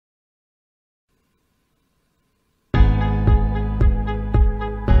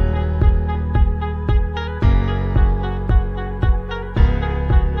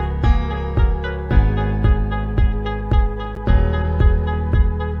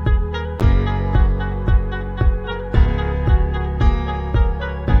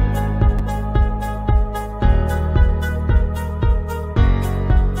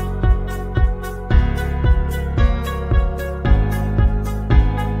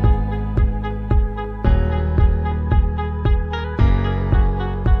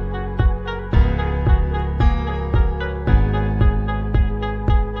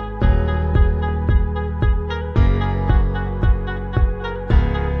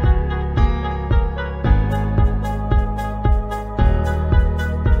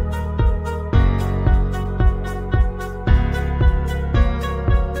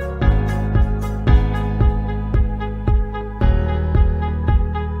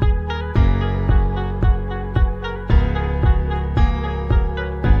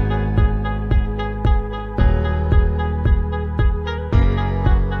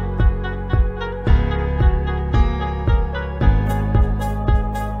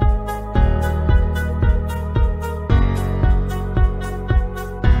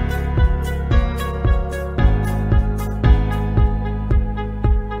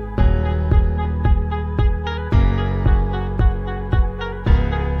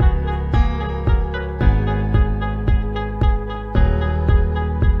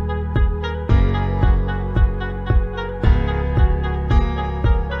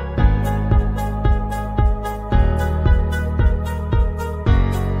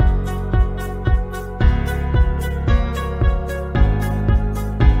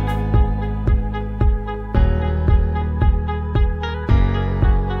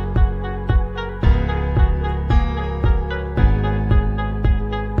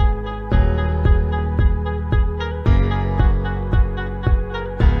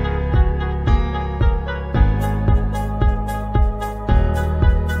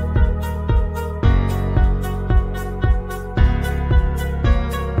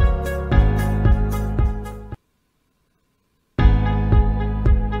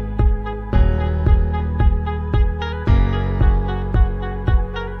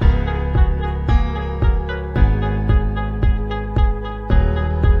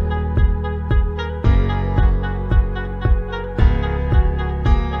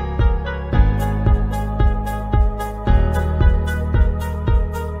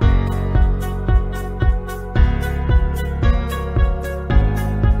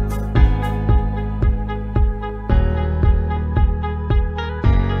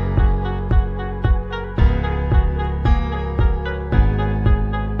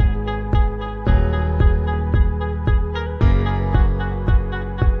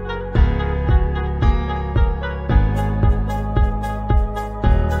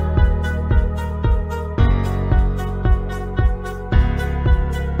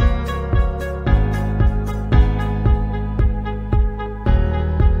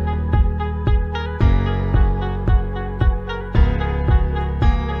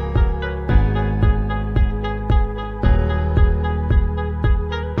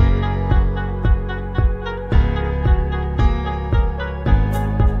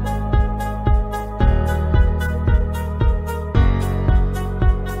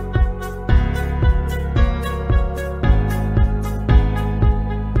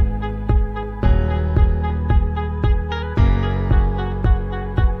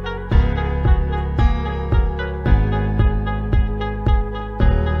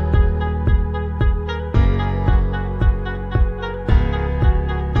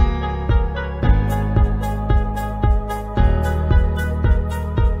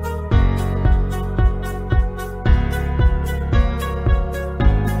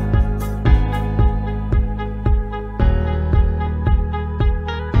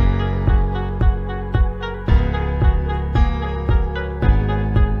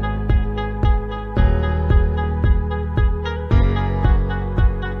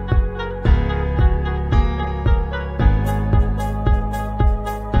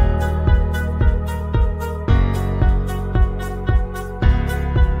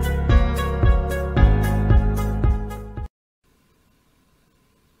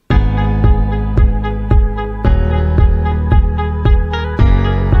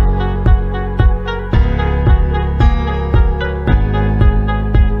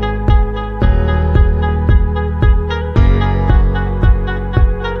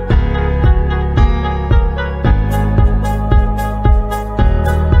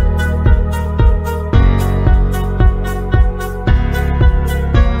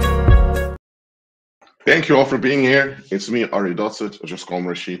Thank you all for being here. It's me, Ari Dossett, or just call me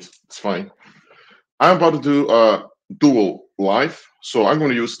Rashid. It's fine. I'm about to do a dual live, so I'm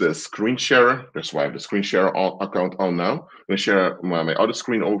going to use the screen sharer. That's why I have the screen sharer account on now. I'm going to share my other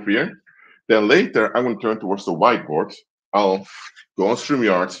screen over here. Then later, I'm going to turn towards the whiteboard. I'll go on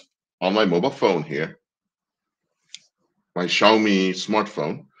StreamYard on my mobile phone here, my Xiaomi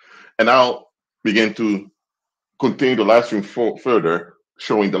smartphone, and I'll begin to continue the live stream further,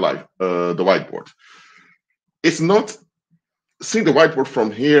 showing the whiteboard. It's not seeing the whiteboard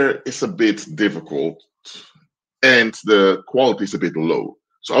from here is a bit difficult and the quality is a bit low.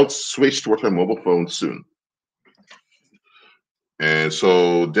 So I'll switch towards my mobile phone soon. And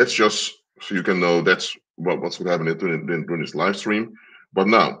so that's just so you can know that's what's going to happen during this live stream. But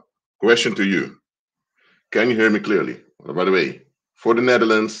now, question to you. Can you hear me clearly? By the way, for the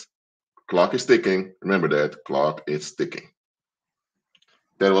Netherlands, clock is ticking. Remember that, clock is ticking.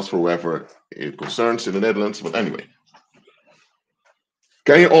 That was for whoever it concerns in the Netherlands. But anyway,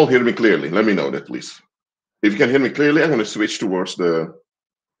 can you all hear me clearly? Let me know that, please. If you can hear me clearly, I'm going to switch towards the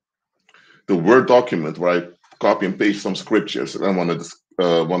Word document where I copy and paste some scriptures that I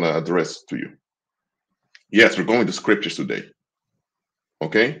want to address to you. Yes, we're going to scriptures today.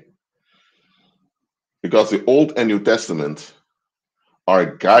 Okay? Because the Old and New Testament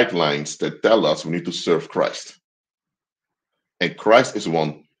are guidelines that tell us we need to serve Christ. And Christ is the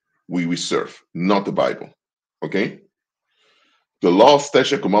one we serve, not the Bible. Okay? The law,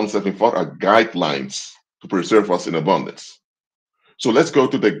 statutes, commandments, and thought are guidelines to preserve us in abundance. So let's go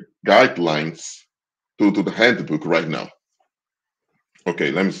to the guidelines, to the handbook right now.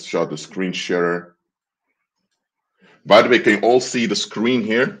 Okay, let me show the screen sharer. By the way, can you all see the screen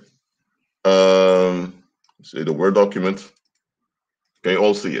here? See the Word document. Can you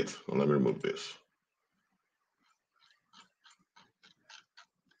all see it? Well, let me remove this.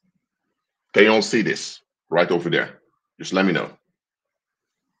 Can you all see this right over there? Just let me know.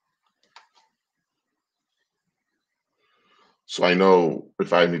 So I know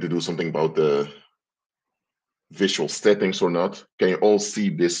if I need to do something about the visual settings or not. Can you all see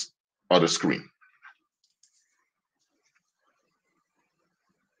this other screen?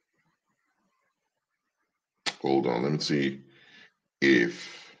 Hold on, let me see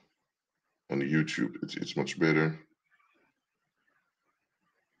if on the YouTube it's much better.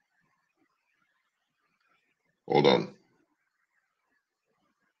 Hold on.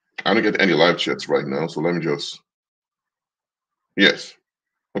 I don't get any live chats right now, so let me just. Yes.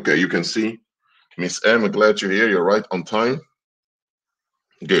 Okay, you can see. Miss M, I'm glad you're here. You're right on time.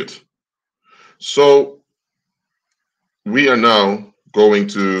 Good. So we are now going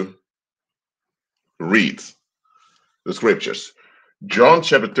to read the scriptures. John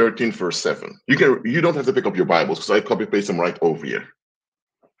chapter 13, verse 7. You don't have to pick up your Bibles because I copy paste them right over here.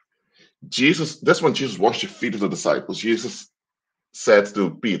 That's when Jesus washed the feet of the disciples. Jesus said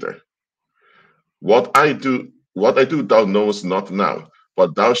to Peter, What I do, thou knowest not now,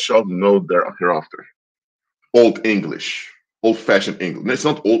 but thou shalt know hereafter. Old English, old-fashioned English. No, it's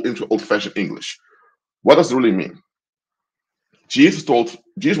not old-fashioned English. What does it really mean? Jesus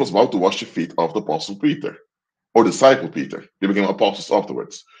was about to wash the feet of the apostle Peter, or disciple Peter. They became apostles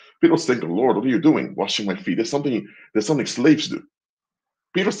afterwards. Peter was thinking, Lord, what are you doing? Washing my feet. There's something slaves do.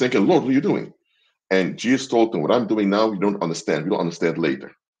 Peter was thinking, Lord, what are you doing? And Jesus told him, what I'm doing now, you don't understand. You don't understand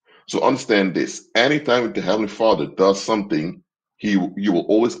later. So understand this. Anytime the Heavenly Father does something, you will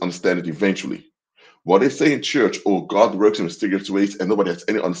always understand it eventually. What they say in church, oh, God works in mysterious ways and nobody has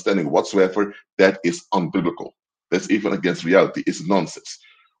any understanding whatsoever, that is unbiblical. That's even against reality. It's nonsense.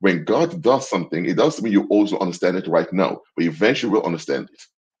 When God does something, it doesn't mean you also understand it right now, but eventually will understand it.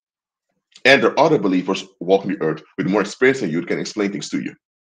 And there are other believers walking the earth with more experience than you can explain things to you.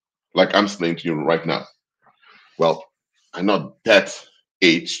 Like I'm explaining to you right now. Well, I'm not that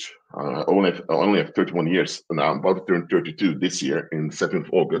aged. I only have 31 years now. I'm about to turn 32 this year in 7th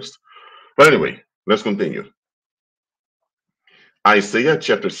of August. But anyway, let's continue. Isaiah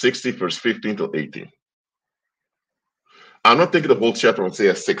chapter 60, verse 15 to 18. I'm not taking the whole chapter of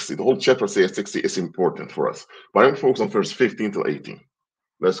Isaiah 60. The whole chapter of Isaiah 60 is important for us. But I'm focused on verse 15 to 18.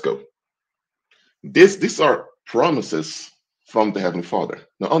 Let's go. These are promises from the Heavenly Father.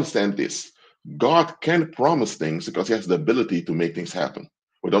 Now understand this. God can promise things because he has the ability to make things happen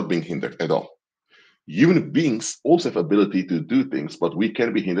without being hindered at all. Human beings also have ability to do things, but we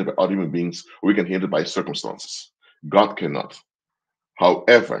can be hindered by other human beings, or we can be hindered by circumstances. God cannot.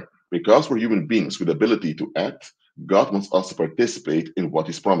 However, because we're human beings with the ability to act, God wants us to participate in what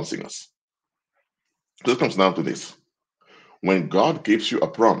he's promising us. So it comes down to this. When God gives you a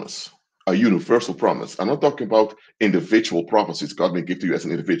promise, A universal promise. I'm not talking about individual promises God may give to you as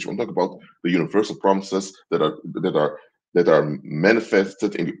an individual. I'm talking about the universal promises that are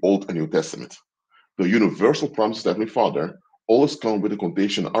manifested in the Old and New Testament. The universal promises of Heavenly Father always come with the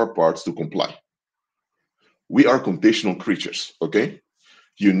condition on our parts to comply. We are conditional creatures, okay?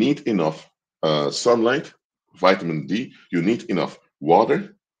 You need enough sunlight, vitamin D, you need enough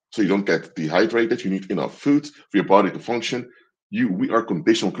water so you don't get dehydrated, you need enough food for your body to function. We are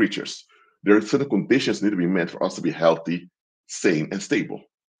conditional creatures. There are certain conditions need to be met for us to be healthy, sane, and stable.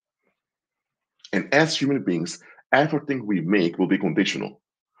 And as human beings, everything we make will be conditional.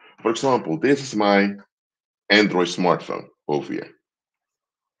 For example, this is my Android smartphone over here.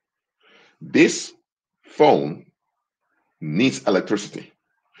 This phone needs electricity,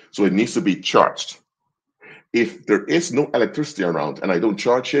 so it needs to be charged. If there is no electricity around and I don't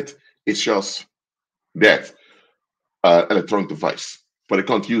charge it, it's just that electronic device. But I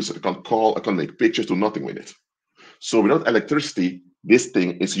can't use it. I can't call. I can't make pictures. Do nothing with it. So without electricity, this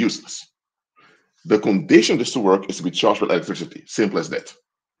thing is useless. The condition this to work is to be charged with electricity. Simple as that.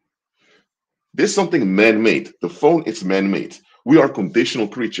 This is something man-made. The phone is man-made. We are conditional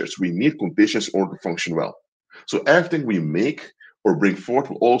creatures. We need conditions in order to function well. So everything we make or bring forth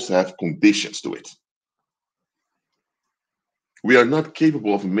will also have conditions to it. We are not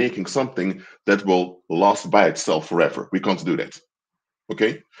capable of making something that will last by itself forever. We can't do that.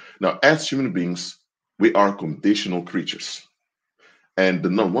 Okay? Now, as human beings, we are conditional creatures. And the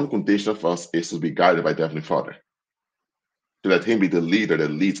number one condition of us is to be guided by the Heavenly Father. To let Him be the leader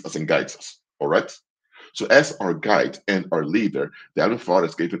that leads us and guides us. All right? So, as our guide and our leader, the Heavenly Father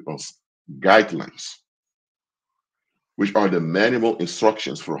has given us guidelines, which are the manual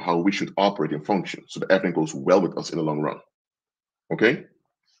instructions for how we should operate and function so that everything goes well with us in the long run. Okay?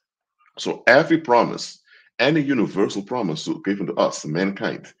 So every promise, any universal promise given to us,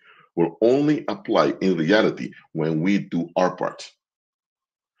 mankind, will only apply in reality when we do our part.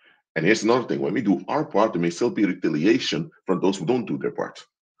 And here's another thing: when we do our part, there may still be retaliation from those who don't do their part.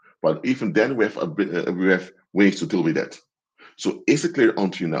 But even then, we have ways to deal with that. So is it clear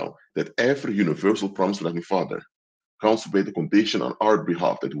unto you now that every universal promise from Heavenly Father comes with the condition on our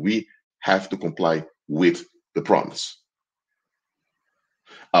behalf that we have to comply with the promise?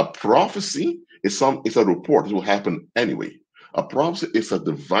 A prophecy is a report that will happen anyway. A prophecy is a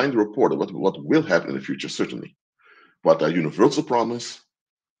divine report of what will happen in the future, certainly. But a universal promise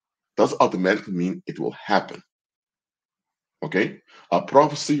does automatically mean it will happen. Okay? A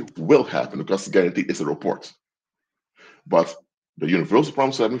prophecy will happen because the guarantee is a report. But the universal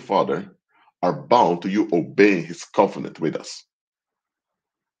promise of Heavenly Father are bound to you obeying His covenant with us.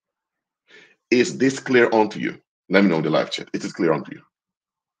 Is this clear unto you? Let me know in the live chat. Is it clear unto you?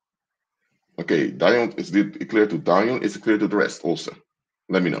 Okay, Dion, is it clear to Dion? Is it clear to the rest also?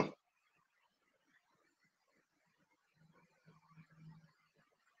 Let me know.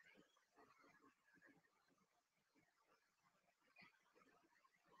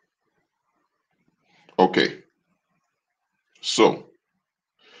 Okay, so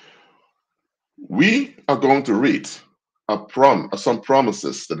we are going to read some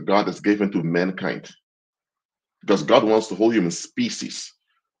promises that God has given to mankind, because God wants the whole human species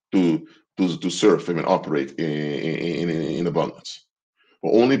to serve Him and operate in abundance.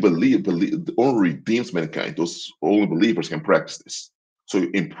 But only redeems mankind. Those only believers can practice this. So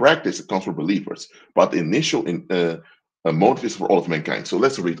in practice, it comes from believers, but the initial motive is for all of mankind. So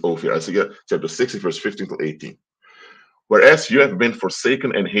let's read over here. Isaiah chapter 60, verse 15 to 18. Whereas you have been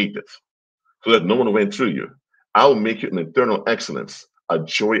forsaken and hated, so that no one went through you, I will make you an eternal excellence, a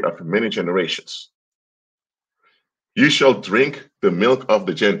joy of many generations. You shall drink the milk of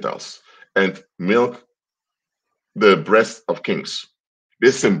the Gentiles and milk the breast of kings.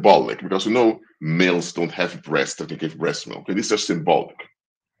 This is symbolic because we know males don't have breasts that can give breast milk. Okay? This is just symbolic.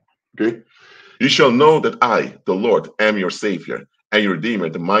 Okay? You shall know that I, the Lord, am your Savior and your Redeemer,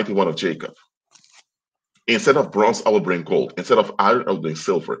 the mighty one of Jacob. Instead of bronze, I will bring gold. Instead of iron, I will bring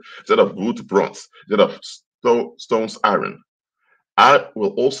silver. Instead of wood, bronze. Instead of stones, iron. I will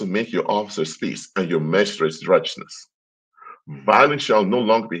also make your officers peace and your magistrates righteousness. Violence shall no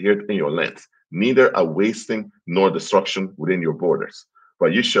longer be heard in your land, neither a wasting nor destruction within your borders.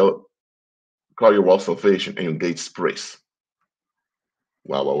 But you shall call your wall salvation and your gates praise.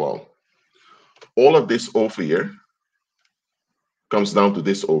 Wow, wow, wow. All of this over here comes down to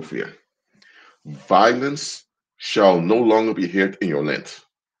this over here. Violence shall no longer be heard in your land.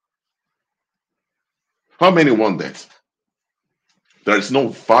 How many want that? There is no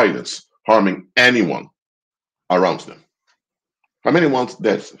violence harming anyone around them. How many want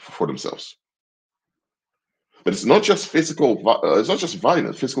that for themselves? But it's not just it's not just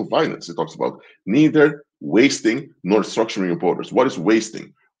violence, physical violence. It talks about neither wasting nor structuring your borders. What is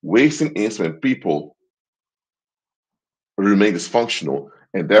wasting? Wasting is when people remain dysfunctional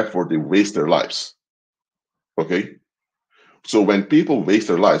and therefore they waste their lives. Okay, so when people waste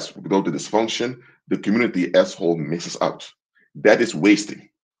their lives without the dysfunction, the community as whole misses out. That is wasting.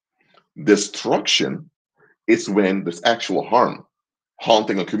 Destruction is when there's actual harm,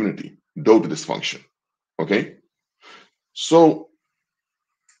 haunting a community, though the dysfunction. Okay, so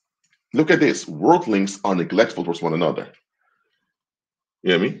look at this. Worldlings are neglectful towards one another. You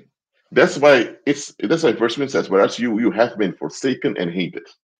know what I mean? That's why verse 1 says, whereas you have been forsaken and hated.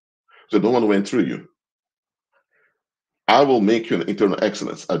 So no one went through you. I will make you an eternal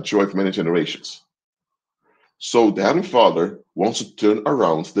excellence, a joy of many generations. So the Heavenly Father wants to turn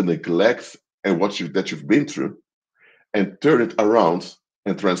around the neglect and that you've been through and turn it around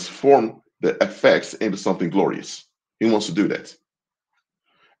and transform the effects into something glorious. He wants to do that.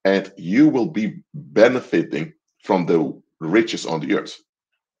 And you will be benefiting from the riches on the earth.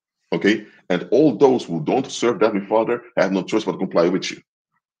 Okay? And all those who don't serve the Heavenly Father have no choice but to comply with you.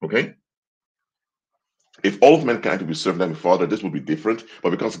 Okay? If all of mankind will serve the Heavenly Father, this will be different.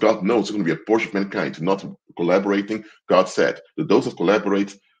 But because God knows there's going to be a portion of mankind not collaborating, God said that those that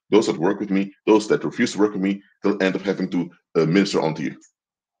collaborate, those that work with me, those that refuse to work with me, they'll end up having to minister unto you.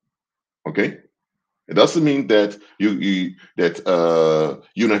 Okay? It doesn't mean that you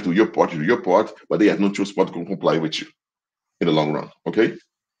don't have to do your part, you do your part, but they have no choice but to comply with you in the long run. Okay?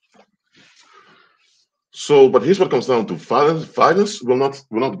 So, but here's what it comes down to: violence. Violence will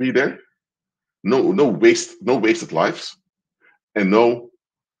not be there. No wasted lives, and no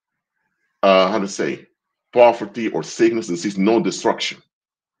how to say poverty or sickness, disease, no destruction.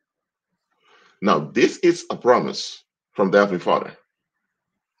 Now, this is a promise from the Heavenly Father.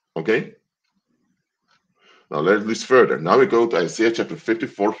 Okay. Now let's read further. Now we go to Isaiah chapter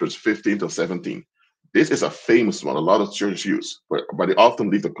 54, verse 15 to 17. This is a famous one. A lot of churches use, but they often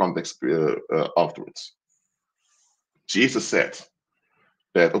leave the context afterwards. Jesus said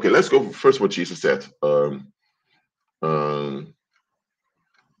that. Okay, let's go first. What Jesus said. Um,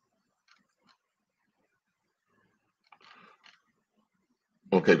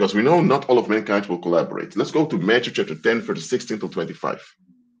 okay, because we know not all of mankind will collaborate. Let's go to Matthew chapter 10, verse 16 to 25.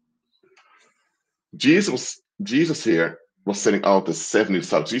 Jesus here was sending out the 70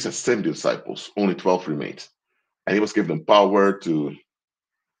 disciples. Jesus had 70 disciples, only 12 remained. And he was giving them power to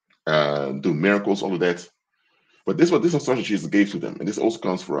do miracles, all of that. But this instruction Jesus gave to them, and this also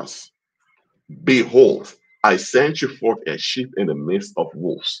counts for us. Behold, I send you forth as sheep in the midst of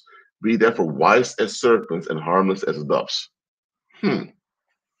wolves. Be therefore wise as serpents and harmless as doves. Hmm.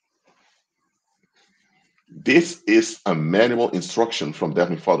 This is a manual instruction from the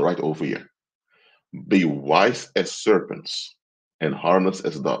Heavenly Father right over here. Be wise as serpents and harmless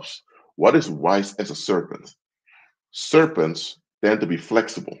as doves. What is wise as a serpent? Serpents tend to be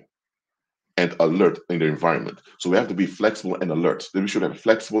flexible and alert in their environment. So we have to be flexible and alert. We should have a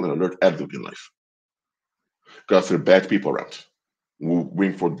flexible and alert attitude in life. Because there are bad people around who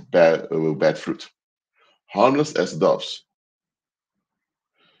bring forth bad fruit. Harmless as doves.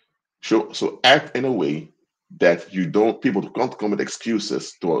 So act in a way that people can't come with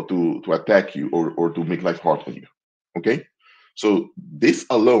excuses to attack you or to make life hard for you. Okay? So this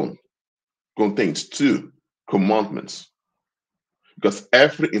alone contains two commandments. Because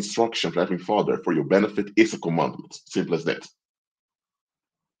every instruction from Heavenly Father for your benefit is a commandment. Simple as that.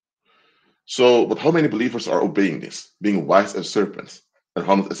 So, but how many believers are obeying this? Being wise as serpents and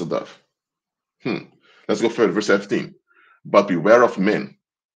harmless as a dove. Let's go further. Verse 17. But beware of men.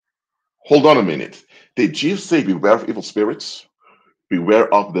 Hold on a minute. Did Jesus say beware of evil spirits?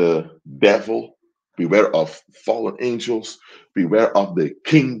 Beware of the devil? Beware of fallen angels? Beware of the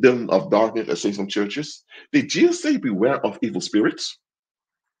kingdom of darkness, as say some churches? Did Jesus say beware of evil spirits?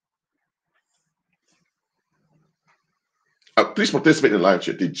 Please participate in the live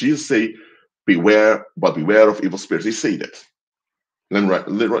chat. Did Jesus say beware, but beware of evil spirits? Did he say that?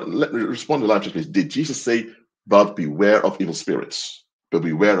 Let me respond to the live chat, please. Did Jesus say, but beware of evil spirits, but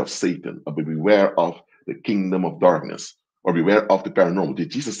beware of Satan, or beware of the kingdom of darkness, or beware of the paranormal? Did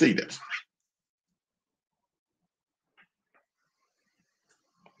Jesus say that?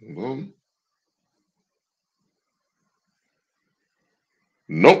 Well,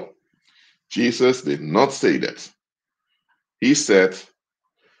 no, Jesus did not say that. He said,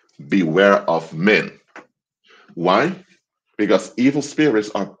 beware of men. Why? Because evil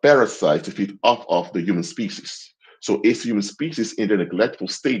spirits are parasites to feed off of the human species. So it's human species in their neglectful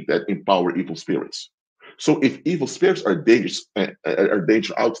state that empower evil spirits. So if evil spirits are dangerous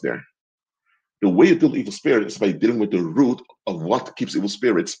out there, The way you deal with evil spirits is by dealing with the root of what keeps evil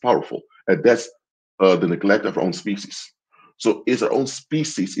spirits powerful, and that's the neglect of our own species. So it's our own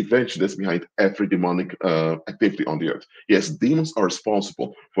species eventually that's behind every demonic activity on the earth. Yes, demons are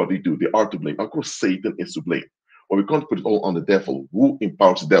responsible for what they do. They are to blame. Of course, Satan is to blame. But we can't put it all on the devil. Who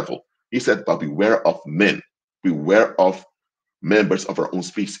empowers the devil? He said, but beware of men. Beware of members of our own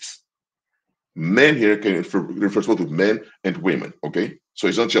species. Men here can refers both to men and women. Okay, so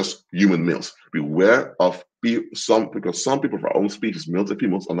it's not just human males. Beware of some because some people of our own species, males and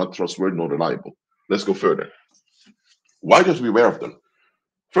females, are not trustworthy nor reliable. Let's go further. Why just beware of them?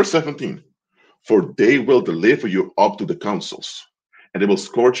 Verse 17. For they will deliver you up to the councils, and they will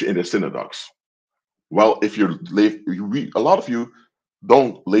scourge you in the synagogues. Well, if you live, a lot of you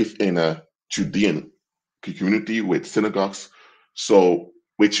don't live in a Judean community with synagogues. So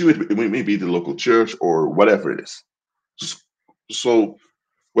with you, it may be the local church or whatever it is. So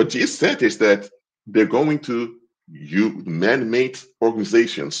what Jesus said is that they're going to use man-made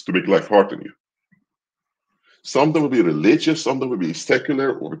organizations to make life hard on you. Some of them will be religious, some of them will be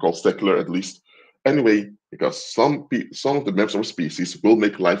secular, what we call secular at least. Anyway, because some of the members of our species will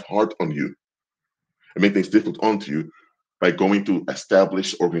make life hard on you and make things difficult onto you by going to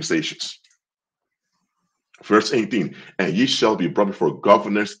established organizations. Verse 18, and ye shall be brought before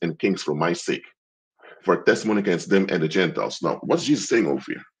governors and kings for my sake, for a testimony against them and the Gentiles. Now, what's Jesus saying over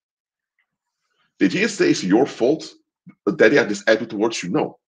here? Did Jesus say it's your fault that they have this attitude towards you?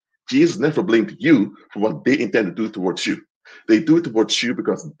 No. Jesus never blamed you for what they intend to do towards you. They do it towards you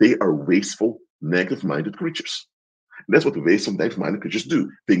because they are wasteful, negative-minded creatures. And that's what the wasteful, negative-minded creatures do.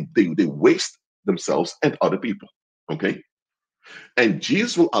 They waste themselves and other people. Okay? And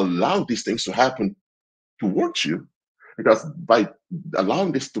Jesus will allow these things to happen towards you because by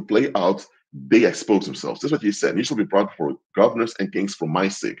allowing this to play out, they expose themselves. That's what he said. You shall be brought before governors and kings for my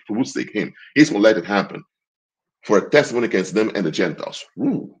sake, for whose sake? Him. He's going to let it happen for a testimony against them and the Gentiles.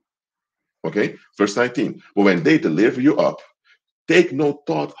 Ooh. Okay, verse 19. But when they deliver you up, take no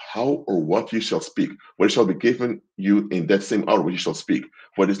thought how or what you shall speak, for it shall be given you in that same hour which you shall speak.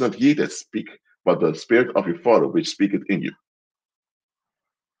 For it is not ye that speak, but the Spirit of your Father which speaketh in you.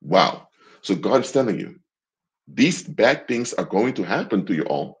 Wow. So God is telling you, these bad things are going to happen to you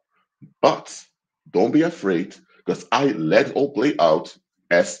all, but don't be afraid because I let it all play out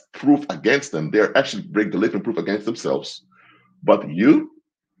as proof against them. They're actually bring the living proof against themselves. But you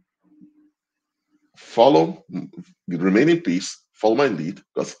follow, remain in peace, follow my lead,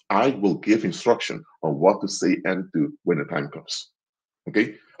 because I will give instruction on what to say and do when the time comes.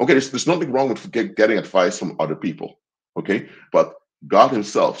 Okay? Okay, there's nothing wrong with getting advice from other people. Okay? But God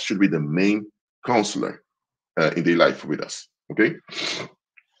Himself should be the main counselor in their life with us. Okay?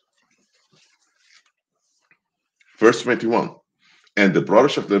 Verse 21. And the brother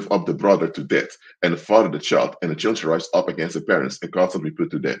shall live up the brother to death, and the father the child, and the children shall rise up against the parents and cause them to be put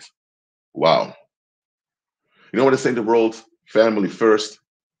to death. Wow. You know what they say in the world? Family first.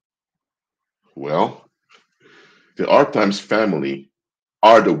 Well, there are times family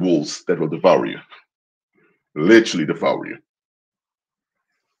are the wolves that will devour you, literally devour you.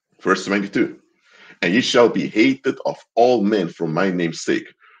 Verse 22. And ye shall be hated of all men for my name's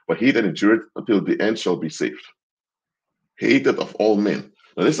sake, but he that endureth until the end shall be saved. Hated of all men.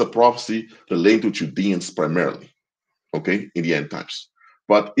 Now, this is a prophecy relating to Judeans primarily, okay, in the end times.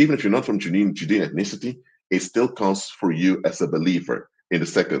 But even if you're not from Judean ethnicity, it still counts for you as a believer in the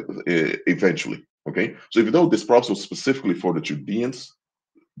second, eventually, okay? So if you know this prophecy was specifically for the Judeans,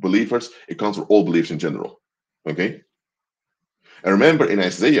 believers, it counts for all believers in general, okay? And remember in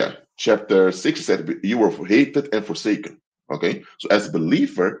Isaiah chapter 6, it said, you were hated and forsaken, okay? So as a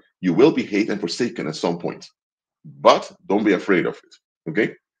believer, you will be hated and forsaken at some point. But don't be afraid of it,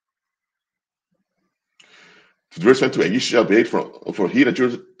 okay? Verse 22, and you shall be for he that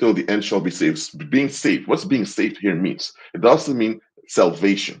endures till the end shall be saved. Being saved, what's being saved here means? It doesn't mean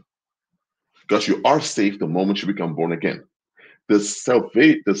salvation, because you are saved the moment you become born again. This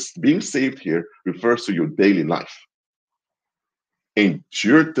being saved here refers to your daily life.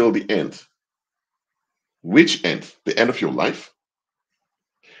 Endure till the end. Which end? The end of your life?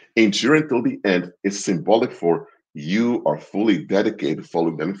 Enduring till the end is symbolic for you are fully dedicated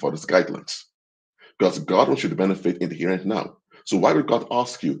following them for Father's guidelines. Because God wants you to benefit in the here and now. So why would God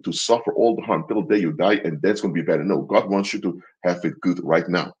ask you to suffer all the harm till the day you die and that's going to be better? No, God wants you to have it good right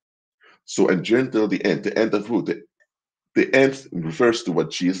now. So endure until the end of who? The end refers to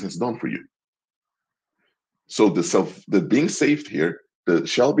what Jesus has done for you. So the being saved here, the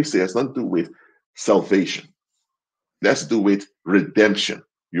shall be saved has nothing to do with salvation. That's to do with redemption.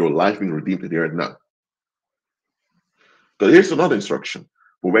 Your life being redeemed in the here and now. But here's another instruction.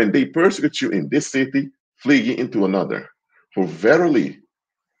 But when they persecute you in this city, flee ye into another. For verily,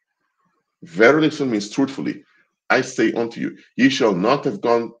 verily so means truthfully, I say unto you, ye shall not have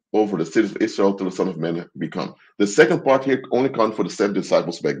gone over the cities of Israel till the Son of Man be come. The second part here only counts for the 7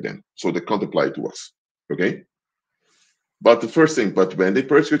 disciples back then, so they can't apply to us. Okay? But the first thing, but when they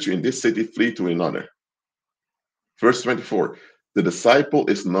persecute you in this city, flee to another. Verse 24, the disciple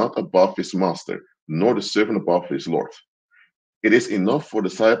is not above his master, nor the servant above his Lord. It is enough for the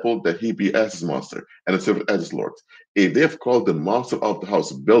disciple that he be as his master, and the servant as his Lord. If they have called the master of the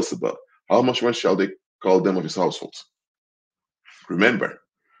house Beelzebub, how much more shall they call them of his household? Remember,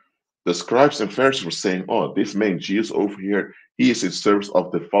 the scribes and Pharisees were saying, oh, this man Jesus over here, he is in service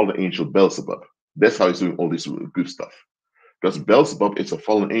of the fallen angel Beelzebub. That's how he's doing all this good stuff. Because Beelzebub is a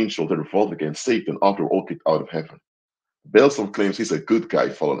fallen angel that revolted against Satan after all kicked out of heaven. Beelzebub claims he's a good guy,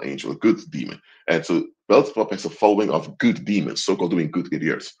 fallen angel, a good demon. And so Beelzebub has a following of good demons, so-called doing good in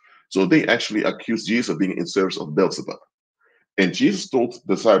the earth. So they actually accuse Jesus of being in service of Beelzebub. And Jesus told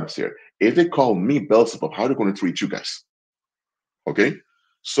the disciples here, if they call me Beelzebub, how are they going to treat you guys? Okay?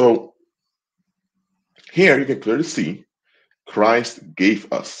 So here you can clearly see Christ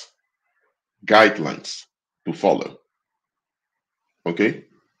gave us guidelines to follow. Okay?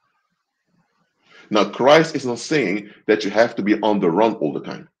 Now, Christ is not saying that you have to be on the run all the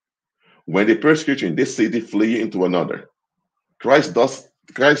time. When they persecute you in this city, flee into another. Christ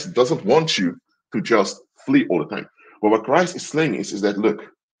doesn't want you to just flee all the time. But what Christ is saying is that look,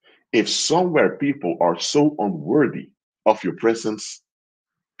 if somewhere people are so unworthy of your presence,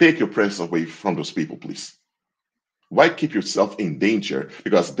 take your presence away from those people, please. Why keep yourself in danger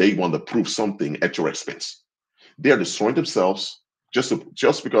because they want to prove something at your expense? They are destroying themselves just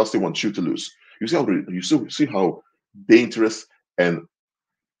because they want you to lose. You see how dangerous and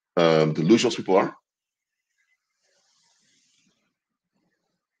delusional people are.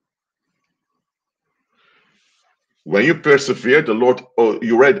 When you persevere, the Lord,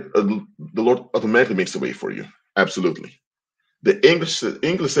 the Lord automatically makes a way for you. Absolutely. The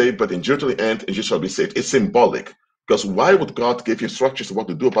English say, "But endure to the end, and you shall be saved." It's symbolic because why would God give you instructions on what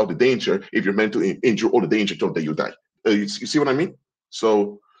to do about the danger if you're meant to endure all the danger till the day you die? You see what I mean?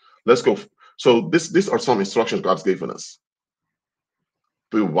 So let's go. So these are some instructions God's given us.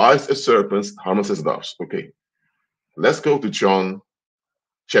 Be wise as serpents, harmless as doves. Okay. Let's go to John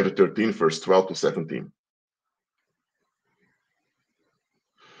chapter 13, verse 12 to 17.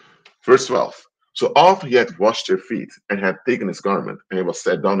 Verse 12. So after he had washed their feet and had taken his garment, and he was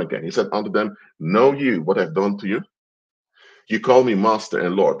sat down again, he said unto them, know you what I have done to you? You call me master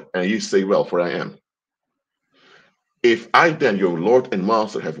and Lord, and you say, well, for I am. If I then, your Lord and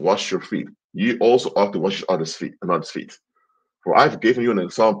master, have washed your feet, you also ought to wash others' feet, another's feet. For I have given you an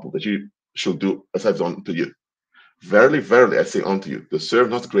example that you should do as I have done to you. Verily, verily, I say unto you, the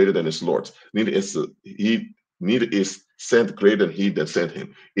servant not greater than his Lord, neither is sent greater than he that sent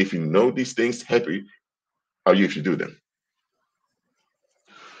him. If you know these things, happy are you if you do them.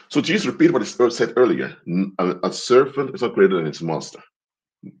 So Jesus repeated what he said earlier. A servant is not greater than his master.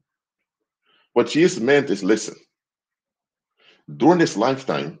 What Jesus meant is, listen, during this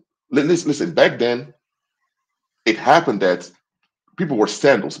lifetime, listen, back then, it happened that people wore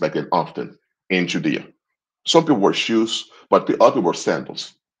sandals back then often in Judea. Some people wore shoes, but the other wore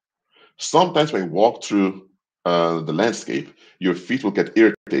sandals. Sometimes when you walk through the landscape, your feet will get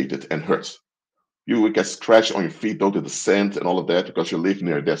irritated and hurt. You will get scratched on your feet due to the sand and all of that because you live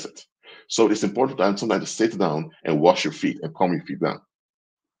near a desert. So it's important sometimes to sit down and wash your feet and calm your feet down.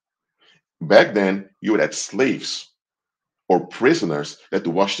 Back then, you would have slaves or prisoners that had to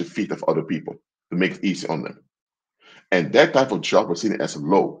wash the feet of other people to make it easy on them. And that type of job was seen as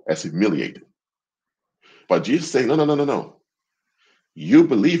low, as humiliating. But Jesus is saying, no, no, no, no, no. You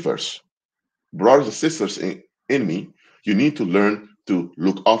believers, brothers and sisters in me, you need to learn to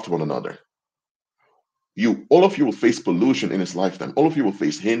look after one another. All of you will face pollution in this lifetime. All of you will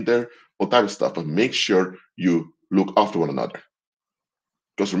face hinder, all type of stuff, but make sure you look after one another.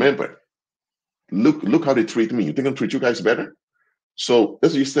 Because remember, look how they treat me. You think I'll treat you guys better? So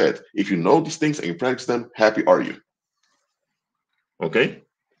as you said, if you know these things and you practice them, happy are you. Okay?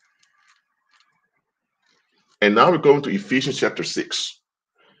 And now we're going to Ephesians chapter 6.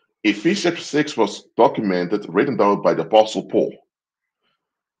 Ephesians chapter 6 was documented, written down by the Apostle Paul.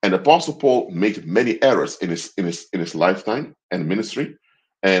 And the Apostle Paul made many errors in his lifetime and ministry,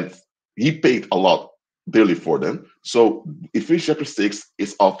 and he paid a lot dearly for them. So Ephesians chapter 6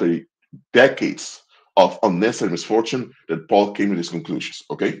 is after decades of unnecessary misfortune that Paul came to these conclusions.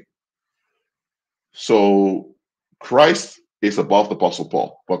 Okay? So Christ is above the Apostle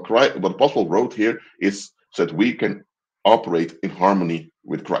Paul. What the Apostle Paul wrote here is so that we can operate in harmony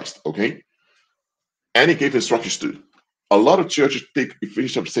with Christ. Okay, and he gave instructions too. A lot of churches take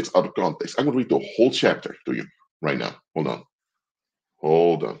Ephesians chapter 6 out of context. I'm going to read the whole chapter to you right now. Hold on.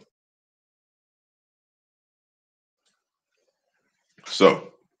 Hold on.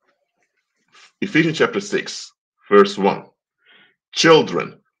 So, Ephesians chapter 6, verse 1.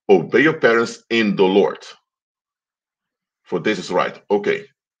 Children, obey your parents in the Lord, for this is right. Okay.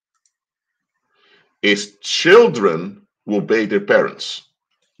 It's children who obey their parents,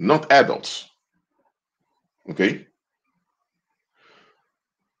 not adults. Okay.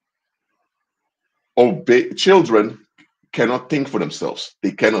 Obey children cannot think for themselves.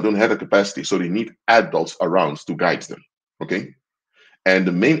 They don't have the capacity. So they need adults around to guide them. Okay. And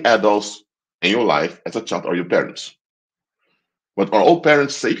the main adults in your life as a child are your parents. But are all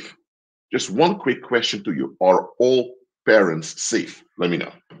parents safe? Just one quick question to you. Are all parents safe? Let me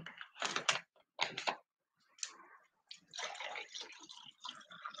know.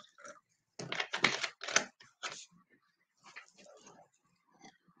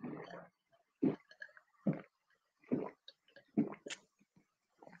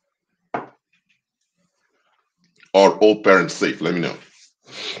 Are all parents safe? Let me know.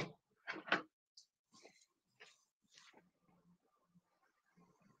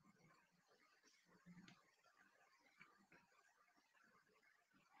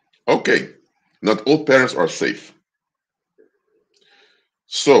 Okay. Not all parents are safe.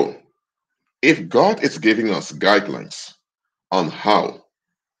 So if God is giving us guidelines on how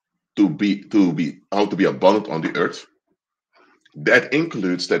to be abundant on the earth, that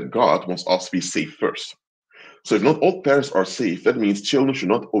includes that God wants us to be safe first. So if not all parents are safe, that means children should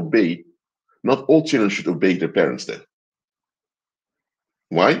not obey, not all children should obey their parents then.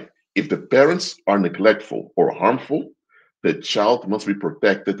 Why? If the parents are neglectful or harmful, the child must be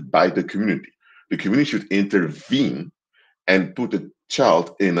protected by the community. The community should intervene and put the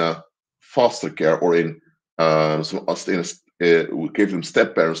child in a foster care or in give them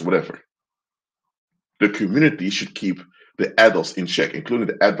step parents, whatever. The community should keep the adults in check, including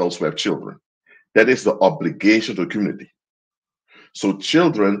the adults who have children. That is the obligation to the community. So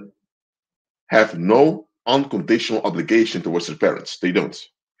children have no unconditional obligation towards their parents. They don't.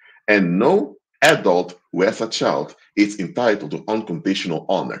 And no adult who has a child is entitled to unconditional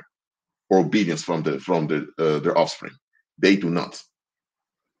honor or obedience from their offspring. They do not.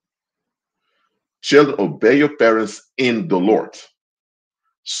 Children, obey your parents in the Lord.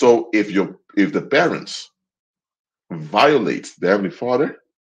 So if the parents violate the Heavenly Father,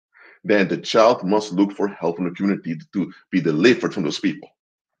 then the child must look for help from the community to be delivered from those people.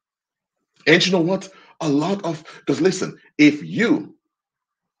 And you know what? Because listen, if you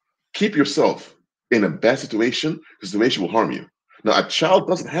keep yourself in a bad situation, the situation will harm you. Now, a child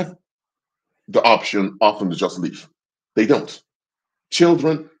doesn't have the option often to just leave. They don't.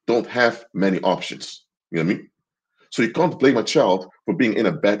 Children don't have many options. You know what I mean? So you can't blame a child for being in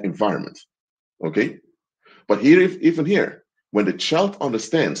a bad environment. Okay? But even here, when the child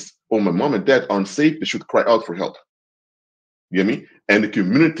understands, oh, my mom and dad aren't safe, they should cry out for help. You get me? And the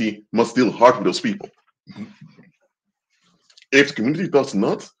community must deal hard with those people. If the community does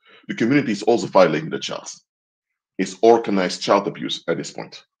not, the community is also violating the child. It's organized child abuse at this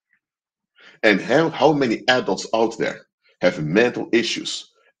point. And how many adults out there have mental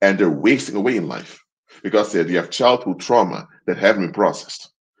issues and they're wasting away in life because they have childhood trauma that haven't been processed.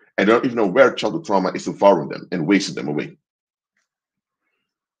 And they don't even know where childhood trauma is devouring them and wasting them away.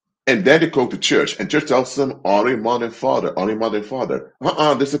 And then they go to church, and church tells them, honor your mother and father, honor your mother and father.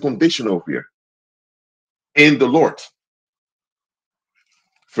 There's a condition over here. In the Lord.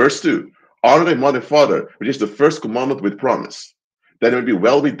 Verse 2, honor thy mother and father, which is the first commandment with promise, that it may be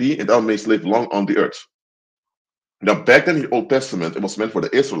well with thee, and thou mayst live long on the earth. Now, back then in the Old Testament, it was meant for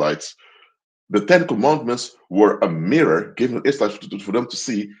the Israelites. The Ten Commandments were a mirror given to Israelites for them to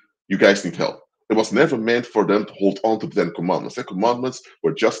see, you guys need help. It was never meant for them to hold on to the Ten Commandments. The Commandments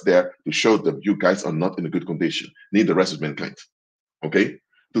were just there to show them you guys are not in a good condition, need the rest of mankind. Okay?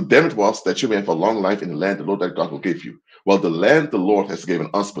 To them it was that you may have a long life in the land the Lord that God will give you. Well, the land the Lord has given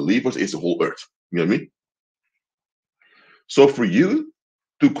us believers is the whole earth. You know what I mean? So for you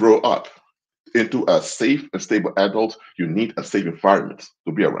to grow up into a safe and stable adult, you need a safe environment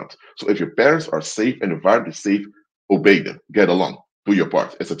to be around. So if your parents are safe and the environment is safe, obey them, get along, do your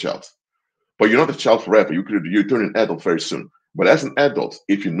part as a child. But you're not a child forever. You turn an adult very soon. But as an adult,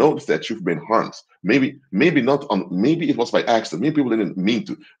 if you notice that you've been harmed, maybe it was by accident, maybe people didn't mean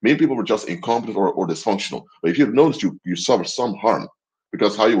to, maybe people were just incompetent or dysfunctional. But if you've noticed you suffer some harm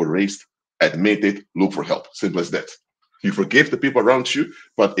because how you were raised, admit it, look for help. Simple as that. You forgive the people around you,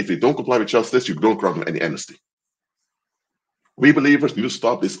 but if they don't comply with justice, you don't grant them any amnesty. We believers need to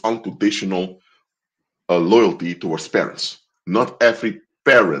stop this unconditional loyalty towards parents. Not every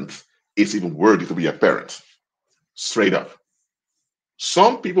parent is even worthy to be a parent. Straight up.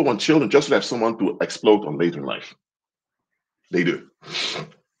 Some people want children just to have someone to explode on later in life. They do.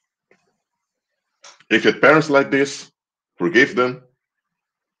 If you have parents like this, forgive them,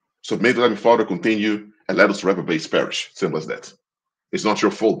 submit to them, Father, continue, and let us reprobates perish. Simple as that. It's not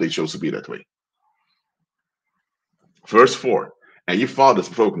your fault they chose to be that way. Verse 4. And ye fathers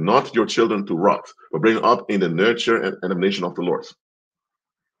provoke not your children to wrath, but bring up in the nurture and admonition of the Lord.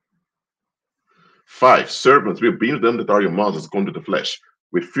 5. Servants, rebuke them that are your masters according to the flesh,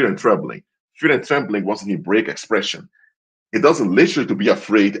 with fear and trembling. Fear and trembling wasn't a Hebraic expression. It doesn't literally to be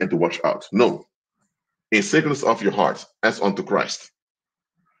afraid and to watch out. No. In singleness of your heart, as unto Christ.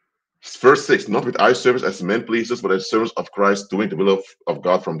 Verse 6. Not with eye service as men pleasers, but as servants of Christ, doing the will of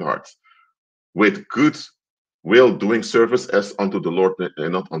God from the heart. With good will doing service as unto the Lord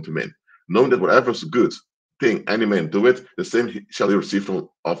and not unto men, knowing that whatever is good thing any man do it, the same shall he receive from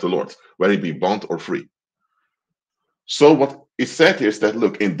of the Lord, whether he be bond or free. So what is said here is that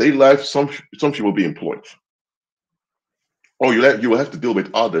look, in daily life, some will be employed, or you will have to deal with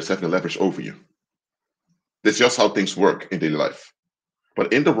others having leverage over you. That's just how things work in daily life.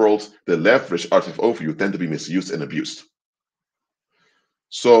 But in the world, the leverage others have over you tend to be misused and abused.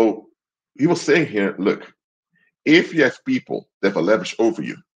 So he was saying here, look, if you have people that have a leverage over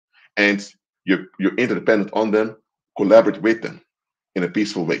you and you're interdependent on them, collaborate with them in a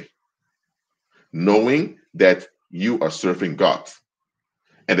peaceful way, knowing that you are serving God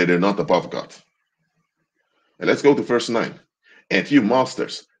and that they're not above God. And let's go to verse 9. And you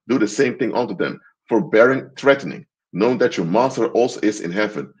masters, do the same thing unto them, forbearing, threatening, knowing that your master also is in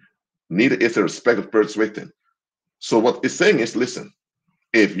heaven, neither is there respect of persons with him. So what it's saying is, listen,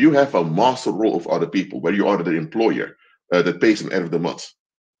 if you have a master role of other people, where you are the employer that pays them end of the month,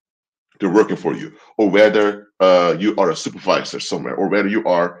 they're working for you, or whether you are a supervisor somewhere, or whether you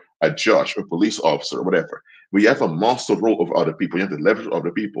are a judge or police officer or whatever, when you have a master role of other people, you have the leverage of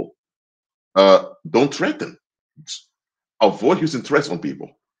other people, don't threaten. Avoid using threats on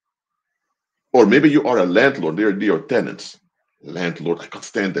people. Or maybe you are a landlord, they're your tenants. Landlord, I can't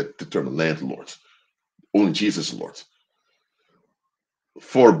stand that the term landlord. Only Jesus is Lord.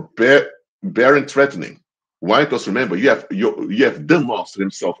 Forbearing threatening. Why? Because remember, you have the master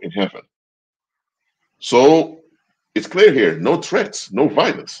himself in heaven. So it's clear here, no threats, no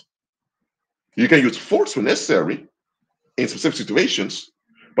violence. You can use force when necessary in specific situations,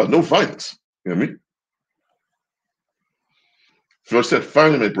 but no violence. You know what I mean? Verse 10,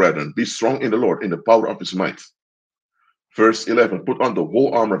 finally, my brethren, be strong in the Lord, in the power of his might. Verse 11, put on the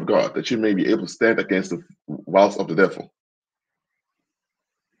whole armor of God, that you may be able to stand against the wiles of the devil.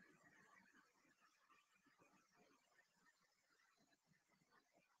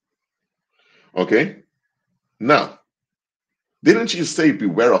 Okay? Now, didn't Jesus say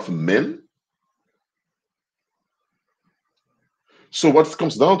beware of men? So what it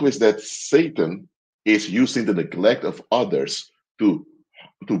comes down to is that Satan is using the neglect of others to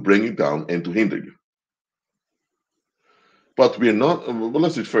bring you down and to hinder you. But we're not, well,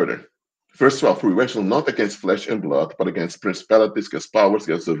 let's read further. Verse 12, for we wrestle not against flesh and blood, but against principalities, against powers,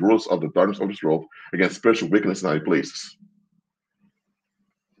 against the rulers of the darkness of this world, against spiritual wickedness in high places.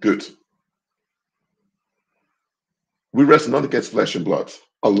 Good. We wrestle not against flesh and blood.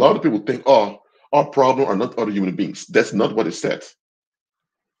 A lot of people think, oh, our problem are not other human beings. That's not what it said.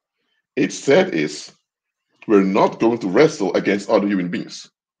 It said is, we're not going to wrestle against other human beings,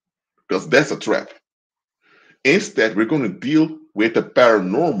 because that's a trap. Instead, we're going to deal with the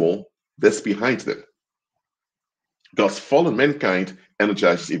paranormal that's behind them. Because fallen mankind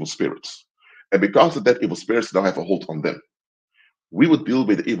energizes evil spirits. And because of that, evil spirits now have a hold on them. We would deal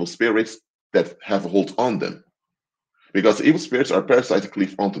with the evil spirits that have a hold on them. Because the evil spirits are parasites that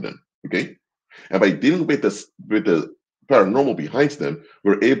cleave onto them. Okay? And by dealing with the paranormal behind them,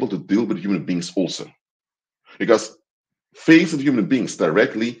 we're able to deal with human beings also. Because facing human beings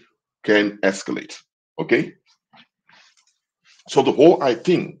directly can escalate. Okay? So the whole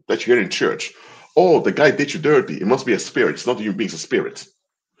thing that you hear in church, oh, the guy did you dirty, it must be a spirit. It's not a human being, it's a spirit.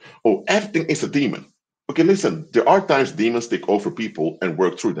 Oh, everything is a demon. Okay, listen, there are times demons take over people and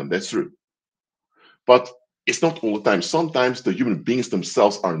work through them. That's true. But it's not all the time. Sometimes the human beings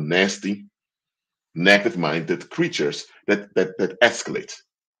themselves are nasty, negative-minded creatures that escalate.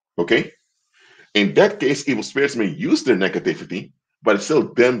 Okay? In that case, evil spirits may use their negativity, but it's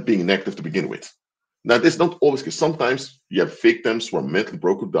still them being negative to begin with. Now, this is not always because sometimes you have victims who are mentally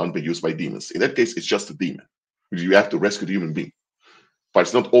broken down, but used by demons. In that case, it's just a demon. You have to rescue the human being. But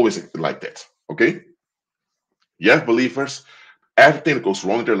it's not always like that. Okay? You have believers Everything that goes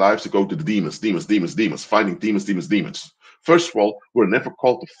wrong in their lives, they go to the demons, demons, demons, demons, fighting demons, demons, demons. First of all, we're never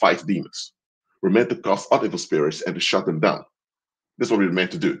called to fight demons. We're meant to cast out evil spirits and to shut them down. That's what we're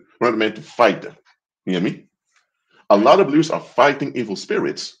meant to do. We're not meant to fight them. You hear me? A lot of believers are fighting evil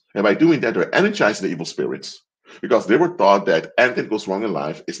spirits, and by doing that, they're energizing the evil spirits because they were taught that anything that goes wrong in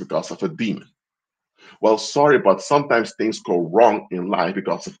life is because of a demon. Well, sorry, but sometimes things go wrong in life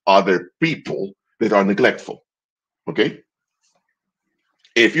because of other people that are neglectful. Okay?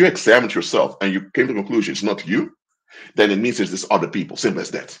 If you examined yourself and you came to the conclusion it's not you, then it means there's this other people. Simple as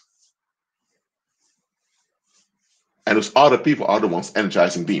that. And those other people are the ones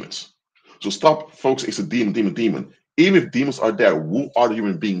energizing demons. So stop, folks. It's a demon, demon, demon. Even if demons are there, who are the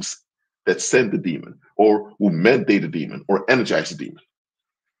human beings that send the demon, or who mandate the demon, or energize the demon?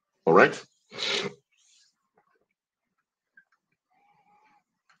 All right.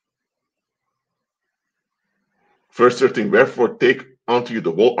 Verse 13. Wherefore take unto you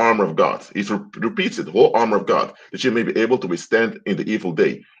the whole armor of God. He repeats it, the whole armor of God, that you may be able to withstand in the evil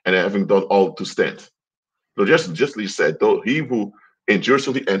day, and having done all to stand. So just he said, though he who endures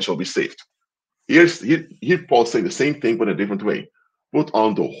till the end shall be saved. Here Paul saying the same thing but in a different way. Put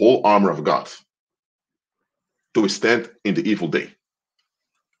on the whole armor of God to withstand in the evil day.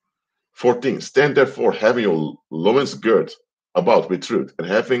 14. Stand therefore, having your loins girt about with truth, and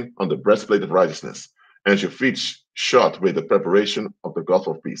having on the breastplate of righteousness, and your feet shod with the preparation of the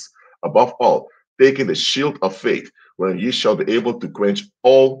gospel of peace. Above all, taking the shield of faith, wherein ye shall be able to quench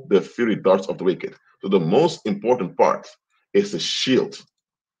all the fiery darts of the wicked. So the most important part is the shield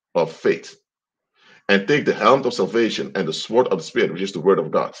of faith. And take the helmet of salvation and the sword of the Spirit, which is the word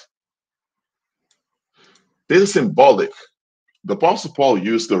of God. This is symbolic. The Apostle Paul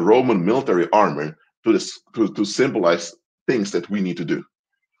used the Roman military armor to symbolize things that we need to do.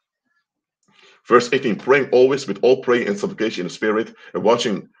 Verse 18, praying always with all prayer and supplication in the Spirit, and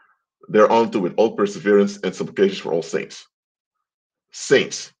watching thereunto with all perseverance and supplications for all saints.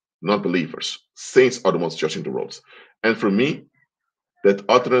 Saints, not believers. Saints are the ones judging the world. And for me, that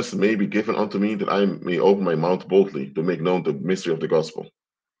utterance may be given unto me, that I may open my mouth boldly to make known the mystery of the gospel.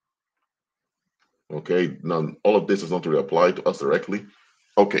 Okay, now all of this is not really applied to us directly.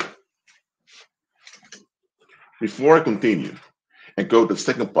 Okay, before I continue and go to the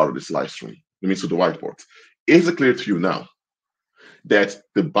second part of this live stream, that means to the whiteboard, is it clear to you now that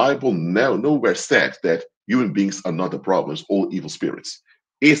the Bible nowhere said that human beings are not the problems, all evil spirits?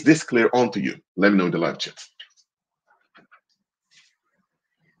 Is this clear unto you? Let me know in the live chat.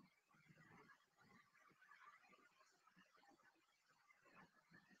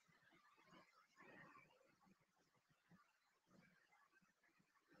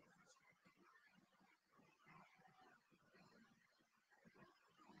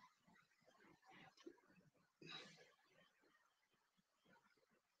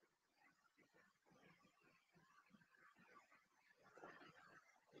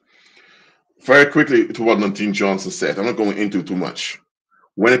 Very quickly to what Nadine Johnson said. I'm not going into too much.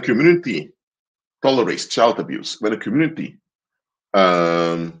 When a community tolerates child abuse, when a community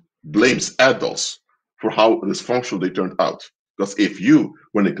blames adults for how dysfunctional they turned out, because if you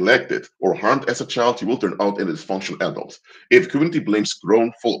were neglected or harmed as a child, you will turn out a dysfunctional adult. If community blames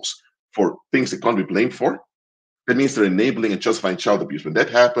grown folks for things they can't be blamed for, that means they're enabling and justifying child abuse. When that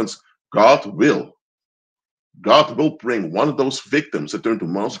happens, God will bring one of those victims that turn to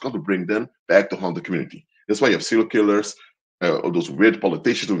monsters. God will bring them back to haunt the community. That's why you have serial killers, or those weird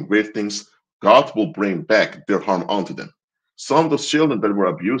politicians doing weird things. God will bring back their harm onto them. Some of those children that were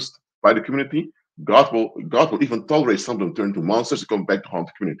abused by the community, God will even tolerate some of them turn to monsters to come back to haunt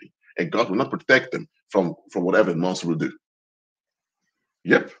the community, and God will not protect them from whatever the monster will do.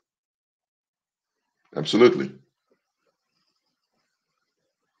 Yep, absolutely.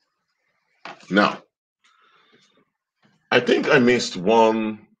 Now, I think I missed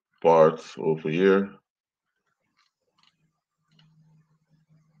one part over here.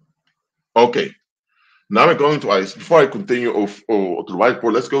 Okay, now we're going to Isaiah. Before I continue to the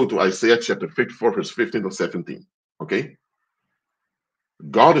whiteboard, let's go to Isaiah chapter 54, verse 15 to 17. Okay,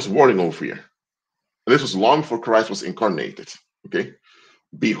 God is warning over here. And this was long before Christ was incarnated. Okay,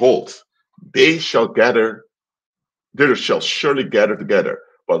 behold, they shall gather, they shall surely gather together,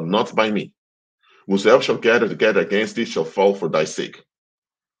 but not by me. Whosoever shall gather together against thee shall fall for thy sake.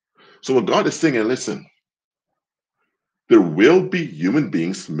 So what God is saying, and listen, there will be human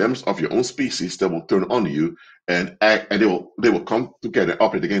beings, members of your own species, that will turn on you and act, and they will come together and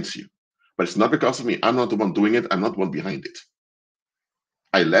operate against you. But it's not because of me. I'm not the one doing it. I'm not the one behind it.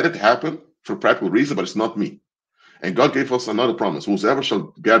 I let it happen for practical reason, but it's not me. And God gave us another promise: whosoever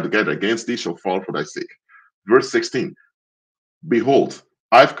shall gather together against thee shall fall for thy sake. Verse 16. Behold,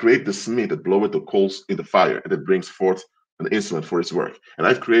 I've created the smith that bloweth the coals in the fire, and that brings forth an instrument for his work. And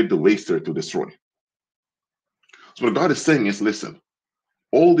I've created the waster to destroy. So what God is saying is, listen,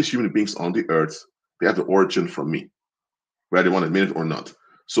 all these human beings on the earth, they have the origin from me, whether they want to admit it or not.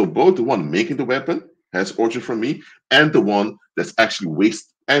 So both the one making the weapon has origin from me, and the one that's actually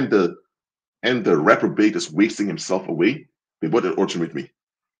waste and the reprobate is wasting himself away, they both have origin with me.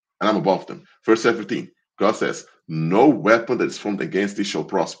 And I'm above them. Verse 17, God says, no weapon that is formed against thee shall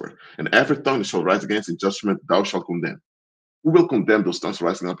prosper, and every tongue that shall rise against in judgment thou shalt condemn. Who will condemn those tongues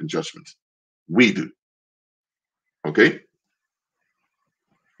rising up in judgment? We do. Okay?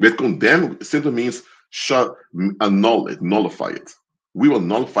 With condemn simply means annul it, nullify it. We will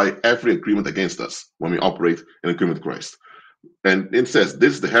nullify every agreement against us when we operate in agreement with Christ. And it says,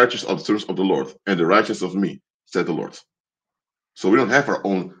 this is the heritage of the servants of the Lord, and the righteousness of me, said the Lord. So we don't have our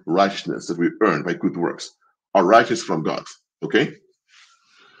own righteousness that we earn by good works. Our righteousness from God. Okay?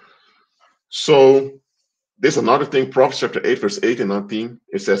 So there's another thing, Proverbs chapter 8, verse 8 and 19.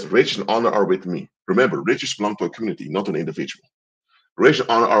 It says, riches and honor are with me. Remember, riches belong to a community, not an individual. Riches and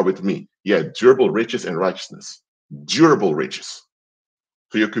honor are with me. Yeah, durable riches and righteousness. Durable riches.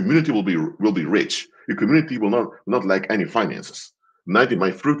 So your community will be rich. Your community will not lack any finances. 19,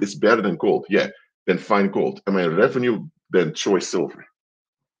 my fruit is better than gold. Yeah, than fine gold. And my revenue than choice silver.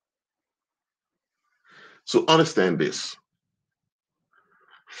 So understand this.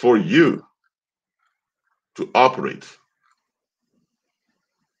 For you to operate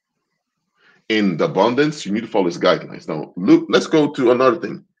in the abundance, you need to follow his guidelines. Now, Luke, let's go to another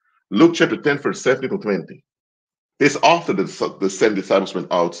thing. Luke chapter 10, verse 17 to 20. This after the 7 disciples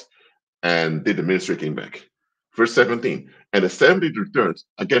went out and did the ministry, came back. Verse 17, and the 70 returned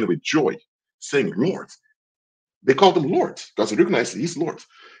again with joy, saying, Lord. They called him Lord because they recognized he's Lord.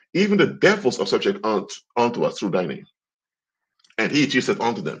 Even the devils are subject unto us through thy name. And he, Jesus, said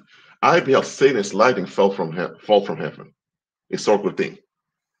unto them, I beheld Satan as lightning fall from heaven. Historical thing.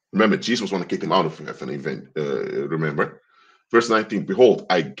 Remember, Jesus was one to kick him out of heaven, even, remember. Verse 19, behold,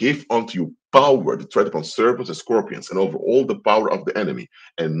 I give unto you power to tread upon serpents and scorpions, and over all the power of the enemy,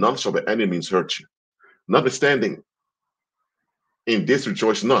 and none shall by any means hurt you. Notwithstanding, in this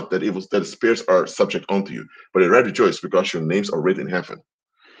rejoice not that the spirits are subject unto you, but rather rejoice because your names are written in heaven.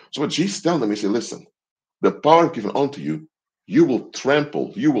 So what Jesus telling them, he said, listen, the power given unto you, you will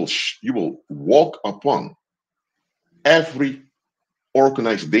trample, you will walk upon every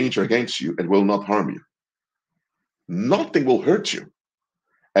organized danger against you and will not harm you. Nothing will hurt you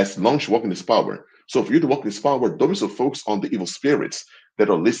as long as you walk in this power. So for you to walk in this power, don't be so focused on the evil spirits that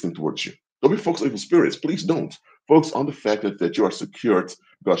are listening towards you. Don't be focused on evil spirits. Please don't. Focus on the fact that you are secured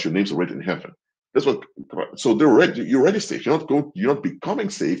because your names are written in heaven. That's what. So you're already safe. You're not becoming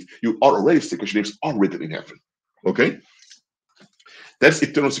safe. You are already safe because your names are written in heaven. Okay. That's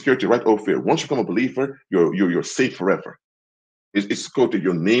eternal security, right? Oh, fear. Once you become a believer, you're safe forever. It's quoted.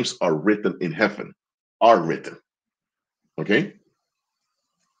 Your names are written in heaven. Are written. Okay.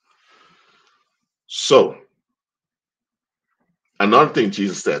 So another thing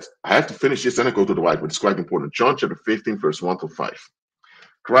Jesus said, I have to finish this and I go to the white, but it's quite important. John chapter 15, verse 1 to 5.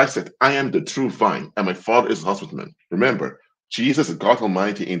 Christ said, I am the true vine, and my Father is the husbandman. Remember, Jesus is God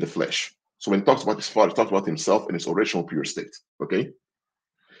Almighty in the flesh. So when he talks about his Father, he talks about himself in his original pure state. Okay?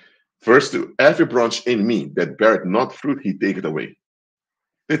 Verse 2, every branch in me that beareth not fruit, he taketh away.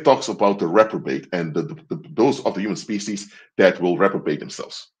 It talks about the reprobate and those of the human species that will reprobate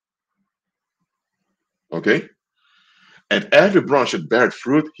themselves. Okay? And every branch that beareth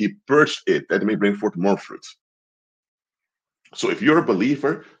fruit, he purged it, that it may bring forth more fruit. So if you're a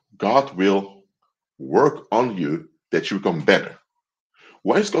believer, God will work on you that you become better.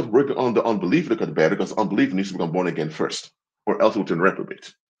 Why is God working on the unbeliever to get better? Because unbeliever needs to become born again first, or else it will turn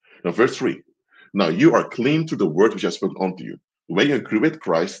reprobate. Now, verse 3. Now you are clean through the word which I spoke unto you. When you agree with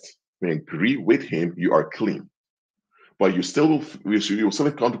Christ, when you agree with him, you are clean. But you will still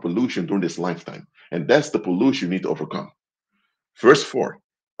encounter pollution during this lifetime. And that's the pollution you need to overcome. Verse 4.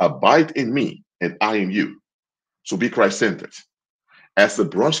 Abide in me, and I in you. So be Christ-centered. As the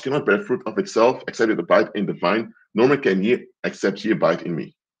branch cannot bear fruit of itself, except it abide in the vine, nor can ye except ye abide in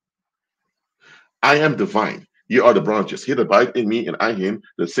me. I am the vine, ye are the branches. He that abide in me, and I in him,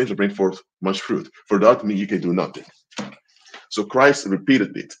 the same shall bring forth much fruit. For without me, you can do nothing. So Christ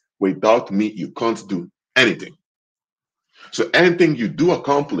repeated it. Without me, you can't do anything. So anything you do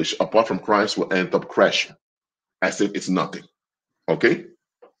accomplish apart from Christ will end up crashing, as if it's nothing. Okay?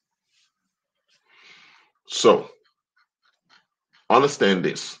 So understand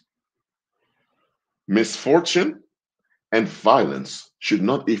this. Misfortune and violence should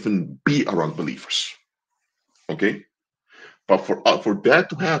not even be around believers. Okay? But for that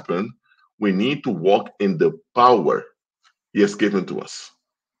to happen, we need to walk in the power He has given to us,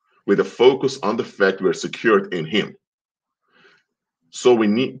 with a focus on the fact we're secured in Him. So we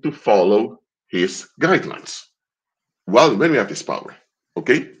need to follow His guidelines. Well, when we have this power,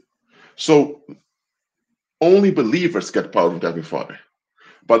 okay? So only believers get power from the Heavenly Father.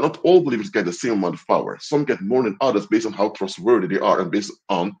 But not all believers get the same amount of power. Some get more than others based on how trustworthy they are and based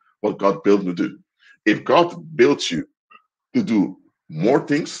on what God built you to do. If God built you to do more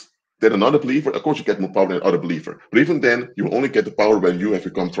things than another believer, of course you get more power than another believer. But even then, you only get the power when you have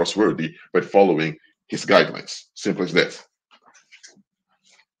become trustworthy by following His guidelines. Simple as that.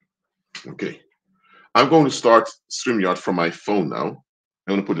 Okay. I'm going to start StreamYard from my phone now.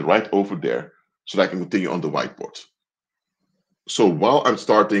 I'm going to put it right over there so that I can continue on the whiteboard. So while I'm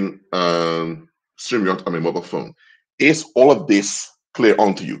starting StreamYard on my mobile phone, is all of this clear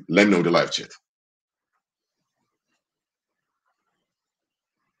onto you? Let me know in the live chat.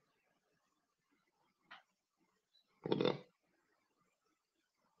 Hold on.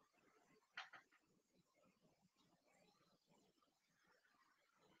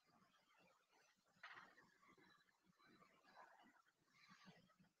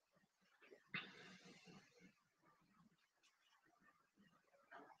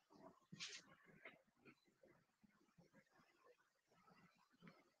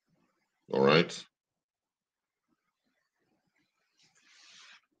 All right.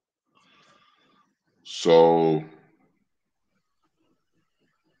 So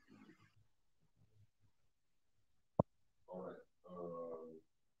all right.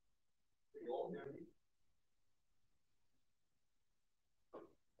 Can you all hear me?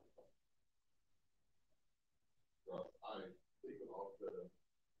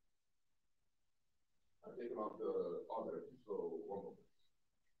 I've taken off the other. So one moment.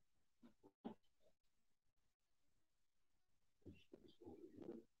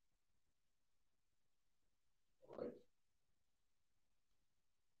 All right.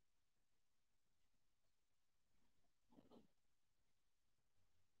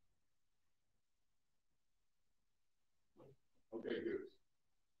 Okay, good.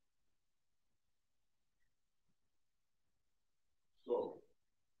 So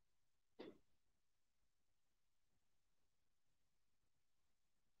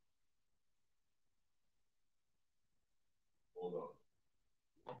hold on.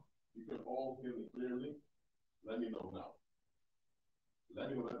 You can all hear me clearly. Let me know now. Let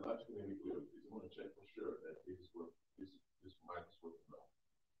me know that live can hear me clearly. Please, I want to check for sure that this is working. This mic is working now.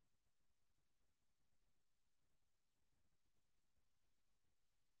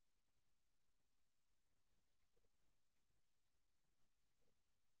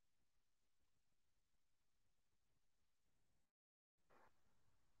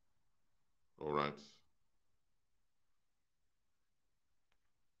 All right.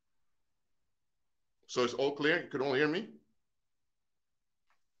 So it's all clear? You can all hear me?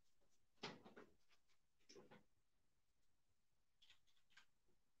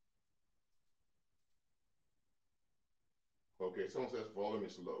 Okay, someone says volume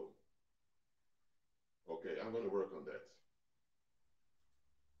is low. Okay, I'm going to work on that.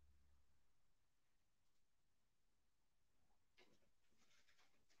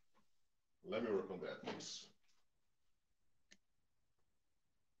 Let me work on that, please.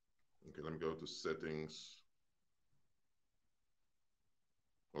 Okay, let me go to settings.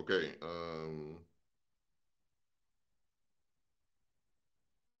 Okay.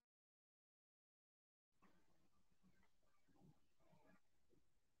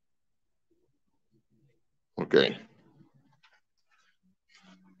 Okay.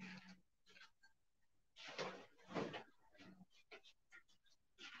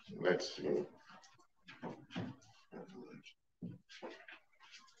 Let's see.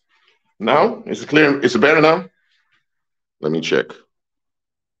 Now, is it clear? Is it better now? Let me check.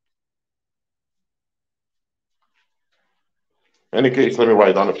 In any case, let me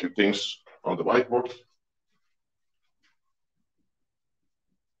write down a few things on the whiteboard.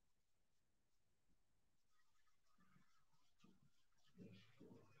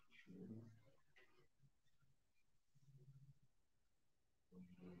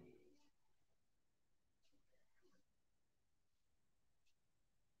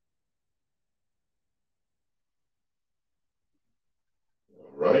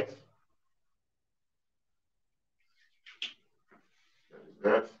 All right.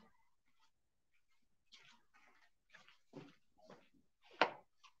 That.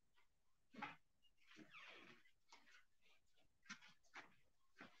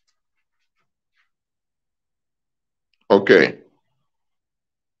 Okay.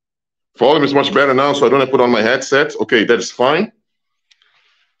 Volume is much better now, so I don't have to put on my headset. Okay, that is fine.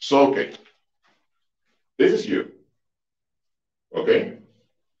 So, okay. This is you. Okay?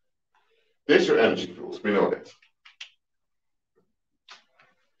 This is your energy fields. We know that.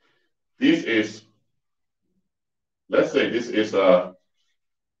 This is, let's say this is a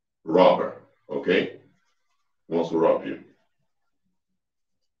robber. Okay? Wants to rob you.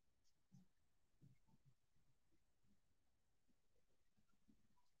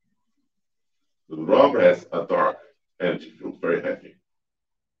 The robber has a dark energy field, very heavy.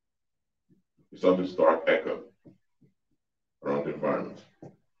 It's something dark echo around the environment.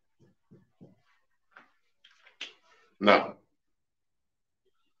 Now,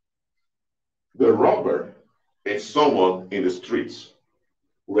 the robber is someone in the streets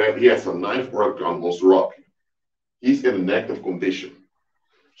where he has a knife or a gun, wants to rob you. He's in a negative condition.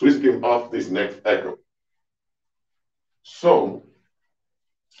 So he's giving off this negative echo. So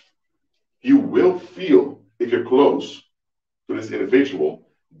you will feel, if you're close to this individual,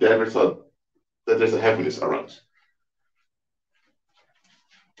 that there's a heaviness around.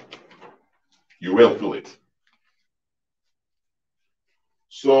 You will feel it.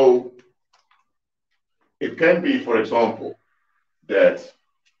 So it can be, for example, that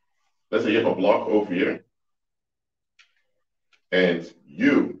let's say you have a block over here, and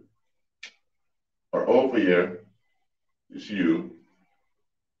you are over here, it's you,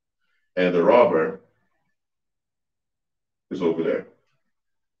 and the robber is over there.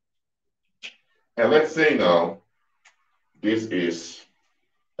 And let's say now this is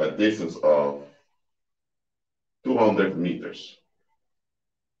a distance of 200 meters.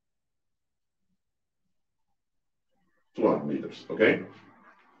 200 meters, okay?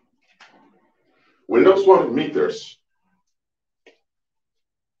 When those 200 meters,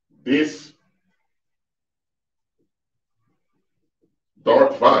 this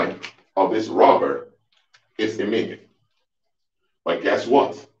dark vibe of this robber is emitting. But guess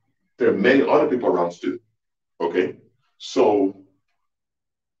what? There are many other people around too, okay? So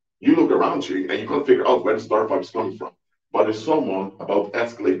you look around you and you can't figure out where this dark vibe is coming from. But there's someone about to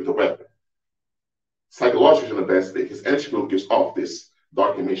escalate with a weapon. Psychologically, in the best state, his energy field gives off this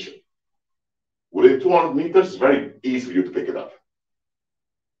dark emission. Within 200 meters, it's very easy for you to pick it up.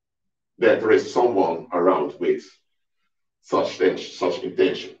 That there is someone around with such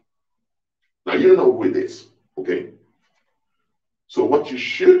intention. Now, you don't know who it is, okay? So what you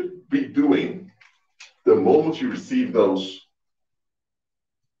should be doing the moment you receive those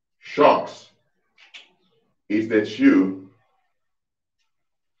shocks is that you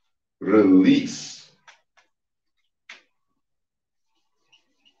release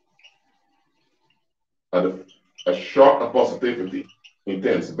a shock of positivity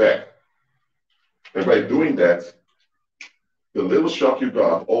intense back. And by doing that, the little shock you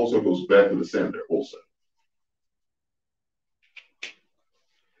got also goes back to the sender also.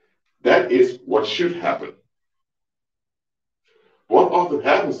 That is what should happen. What often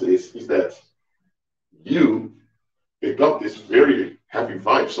happens is that you pick up this very heavy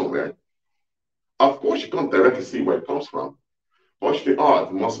vibe somewhere. Of course, you can't directly see where it comes from. But you think, oh,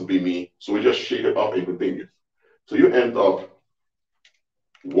 it mustn't be me. So we just shake it up and continue. So you end up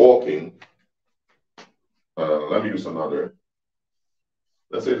walking. Let me use another.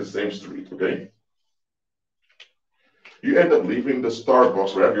 Let's say the same street, okay? You end up leaving the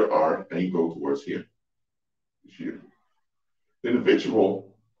Starbucks wherever you are, and you go towards here. It's here. The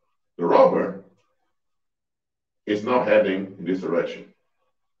individual, the robber, is now heading in this direction.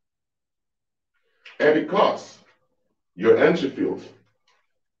 And because your energy field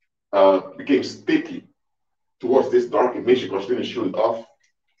became sticky towards this dark emission because you didn't shoot it off,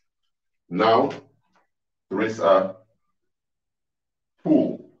 now there is a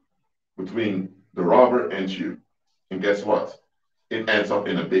pull between the robber and you. And guess what? It ends up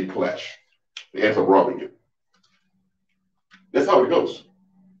in a big clash. It ends up robbing you. That's how it goes.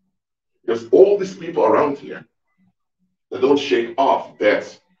 There's all these people around here that don't shake off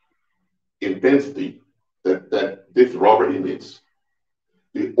that intensity that this robber emits.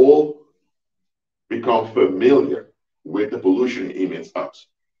 They all become familiar with the pollution he emits out.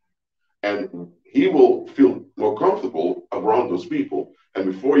 And he will feel more comfortable around those people. And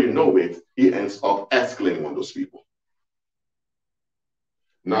before you know it, he ends up escalating on those people.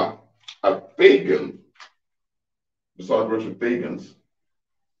 Now, a pagan, besides worship pagans,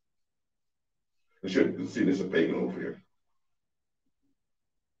 you should see this a pagan over here.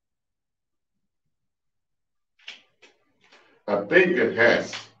 A pagan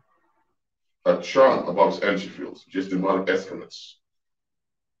has a charm about his energy fields, just demonic excrements.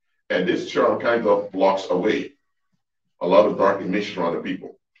 And this charm kind of blocks away a lot of dark emission from other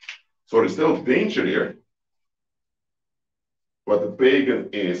people. So there's still danger here, but the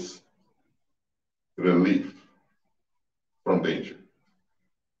pagan is relief from danger.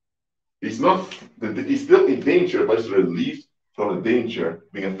 He's not, he's still in danger, but he's relieved from the danger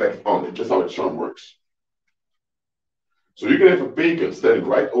being affected on him. That's how a charm works. So you can have a pagan standing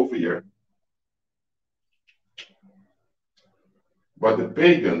right over here, but the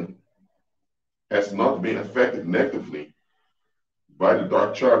pagan has not been affected negatively by the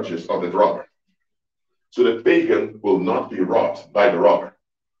dark charges of the robber. So the pagan will not be robbed by the robber.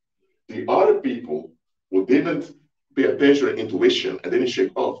 The other people who didn't pay attention to intuition and didn't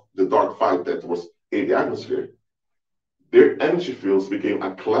shake off the dark fight that was in the atmosphere, their energy fields became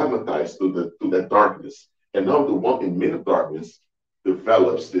acclimatized to that darkness. And now the one in mid darkness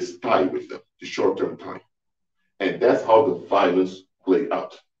develops this tie with them, the short-term tie. And that's how the violence played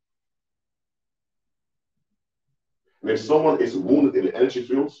out. And if someone is wounded in the energy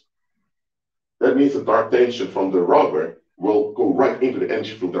fields, that means the dark tension from the robber will go right into the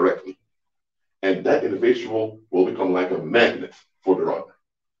energy field directly. And that individual will become like a magnet for the robber.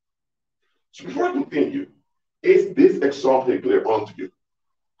 So before I continue, is this example clear onto you?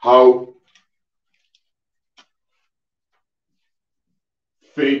 How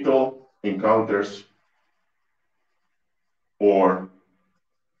fatal encounters or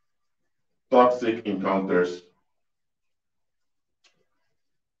toxic encounters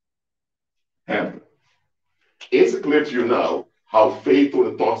happen. Is it clear to you now how fatal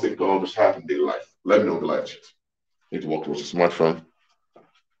and toxic encounters happen in daily life? Let me know in the live chat. Need to walk towards the smartphone.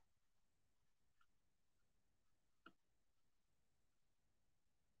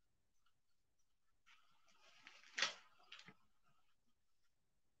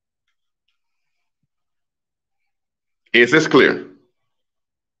 Is this clear?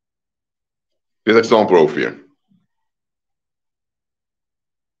 This example over here.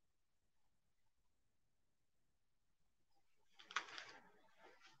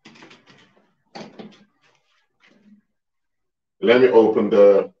 Let me open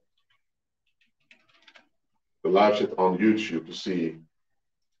the live chat on YouTube to see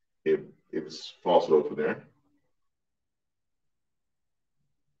if it's possible over there.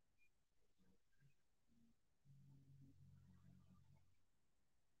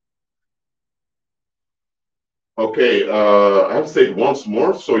 Okay, I have to say it once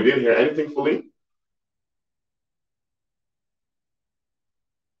more, so you didn't hear anything fully.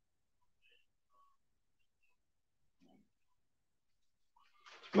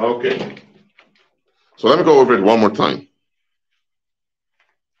 Okay, so let me go over it one more time.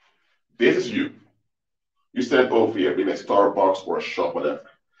 This is you. You stand over here, maybe a Starbucks or a shop, whatever.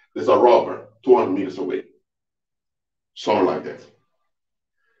 There's a robber 200 meters away. Something like that.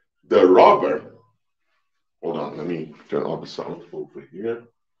 The robber, hold on, let me turn off the sound over here.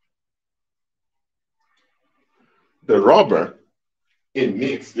 The robber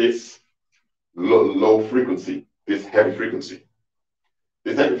emits this low frequency, this heavy frequency.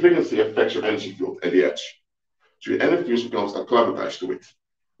 This heavy frequency affects your energy field at the edge. So your energy field becomes acclimatized to it.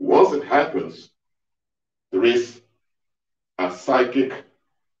 Once it happens, there is a psychic,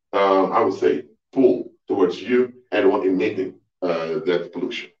 I would say, pull towards you and the one emitting that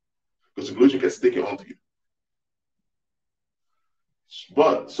pollution. Because the pollution gets sticky onto you.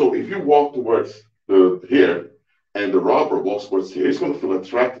 But so if you walk towards here and the robber walks towards here, he's going to feel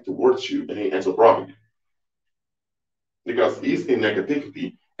attracted towards you and he ends up robbing you. Because he's in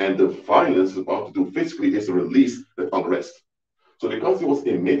negativity and the violence about to do physically is to release that unrest. So because he was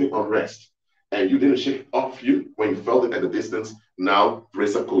emitting unrest and you didn't shake it off you when you felt it at a distance, now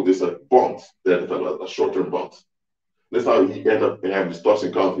there's a bond, that a short-term bond. That's how he ended up having this toxic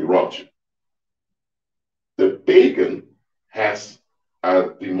encounter, he robbed you. The pagan has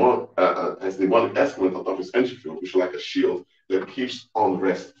demonic excrement on top of his energy field, which is like a shield that keeps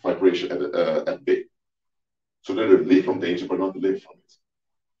unrest vibration at bay. So they're relieved from danger, but not relieved from it.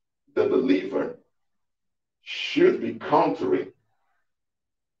 The believer should be countering.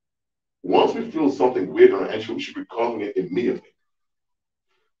 Once we feel something weird on our energy, we should be countering it immediately.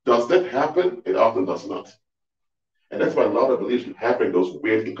 Does that happen? It often does not. And that's why a lot of believers keep having those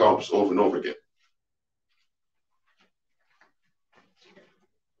weird encounters over and over again.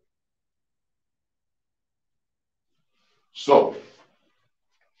 So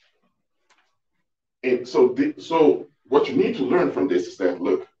what you need to learn from this is that,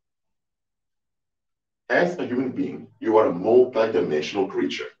 look, as a human being, you are a multidimensional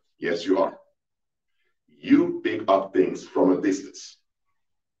creature. Yes, you are. You pick up things from a distance.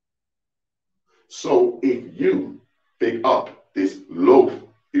 So if you pick up this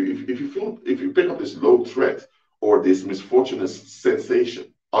if you pick up this low threat or this misfortunate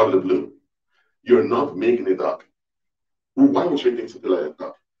sensation, out of the blue. You're not making it up. Why would you think something like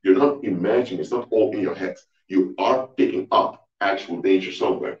that? You're not imagining, it's not all in your head. You are picking up actual danger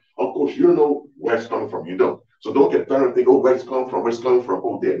somewhere. Of course, you know where it's coming from. You don't. So don't get paranoid and think, oh, where it's coming from, where it's coming from,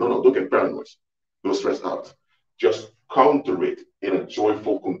 oh, there. No, no, don't get paranoid. Don't stress out. Just counter it in a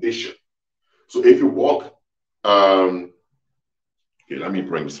joyful condition. So if you walk, here, let me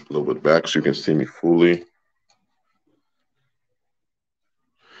bring this a little bit back so you can see me fully.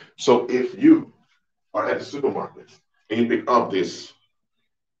 So if you are at the supermarket and you pick up this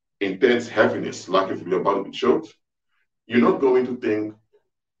intense heaviness, like if you're about to be choked, you're not going to think,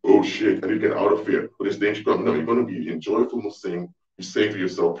 oh shit, I need to get out of here. But this danger comes. No, you're going to be in joyfulness saying, you say to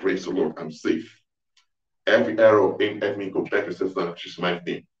yourself, praise the Lord, I'm safe. Every arrow aimed at me go back and says that she's my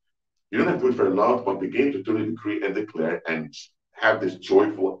thing. You don't have to do it very loud, but begin to truly decree and declare and have this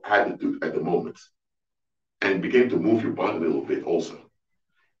joyful attitude at the moment. And begin to move your body a little bit also.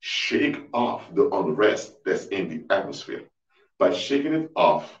 Shake off the unrest that's in the atmosphere. By shaking it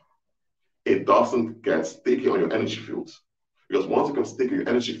off, it doesn't get sticky on your energy fields. Because once it gets sticky on your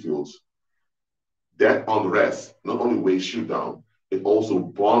energy fields, that unrest not only weighs you down, it also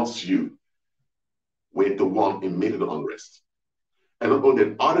bonds you with the one emitting the unrest. And not only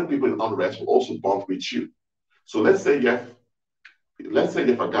that, other people in unrest will also bond with you. So let's say you have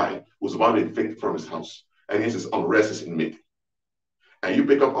a guy who's about to evict from his house, and his unrest is emitting. And you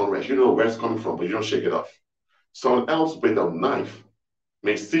pick up unrest, you know where it's coming from, but you don't shake it off. Someone else with a knife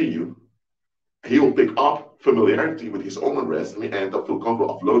may see you. He will pick up familiarity with his own unrest and end up feel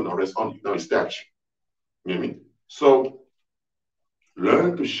comfortable offloading unrest on you. Now he stabs you. You know what I mean? So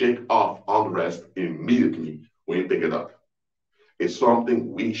learn to shake off unrest immediately when you pick it up. It's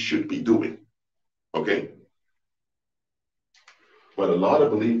something we should be doing. Okay? But a lot of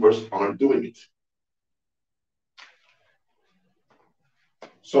believers aren't doing it.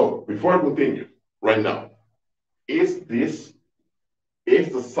 So before I continue, right now, is the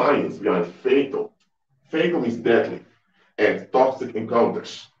science behind fatal? Fatal means deadly and toxic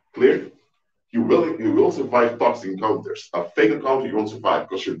encounters. Clear? You will survive toxic encounters. A fatal encounter you won't survive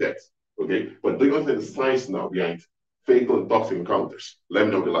because you're dead. Okay? But do you understand the science now behind fatal and toxic encounters? Let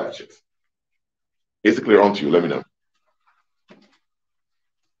me know the live chat. Is it clear onto you? Let me know.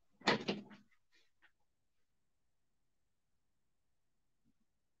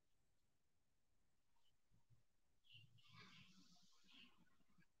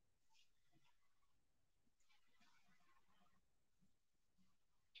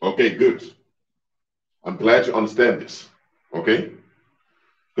 Okay, good. I'm glad you understand this. Okay?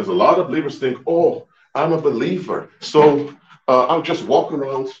 Because a lot of believers think, oh, I'm a believer. So I'll just walk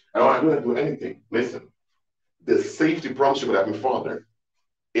around and I don't have to do anything. Listen, the safety promise you have in Father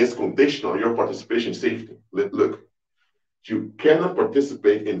is conditional on your participation in safety. Look, you cannot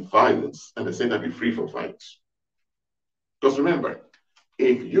participate in violence and at the same time be free from violence. Because remember,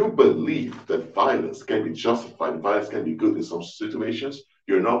 if you believe that violence can be justified, violence can be good in some situations,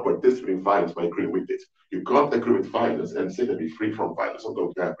 you're not participating in violence by agreeing with it. You can't agree with violence and say that be free from violence. It's not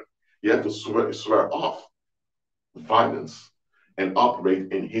going to happen. You have to swear off violence and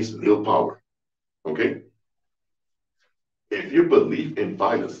operate in his real power. Okay? If you believe in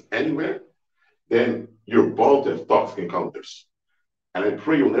violence anywhere, then you're bound to have toxic encounters. And I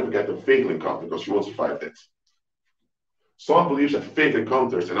pray you'll never get a fatal encounter because you won't survive that. Some believers have fake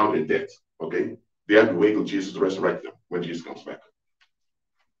encounters and now they're dead. Okay? They have to wait till Jesus resurrects them when Jesus comes back.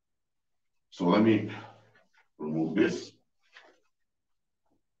 So let me remove this.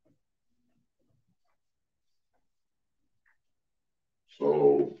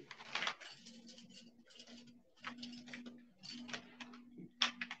 So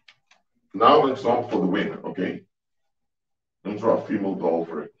now let's opt for the winner, okay? Let me draw a female doll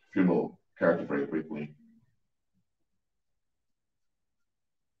for it, female character very quickly.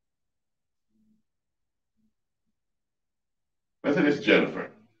 Let's say it's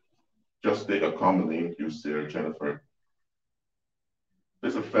Jennifer. Just take a common name, use there, Jennifer.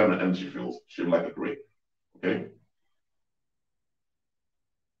 There's a feminine energy field, shaped like a grape, okay?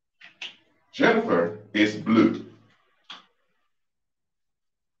 Jennifer is blue.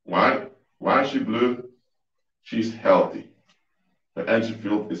 Why? Why is she blue? She's healthy. The energy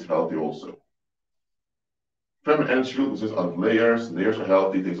field is healthy also. Feminine energy field consists of layers. Layers are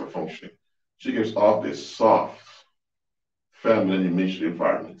healthy, things are functioning. She gives off this soft, feminine emission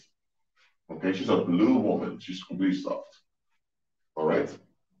environment. Okay, she's a blue woman. She's completely soft. All right.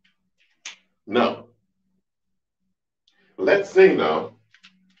 Now, let's say now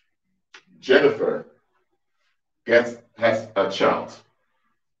Jennifer has a child.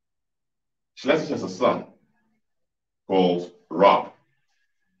 Let's say she has a son called Rob.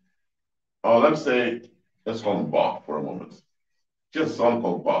 Let's say, let's call him Bob for a moment. Just a son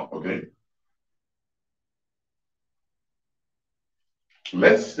called Bob, okay?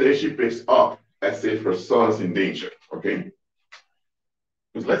 Let's say she picks up as if her son's in danger, okay?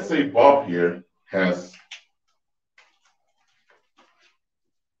 Because let's say Bob here has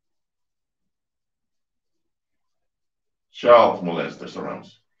child molesters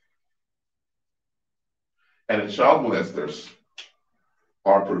around. And the child molesters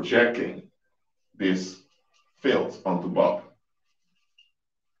are projecting this filth onto Bob.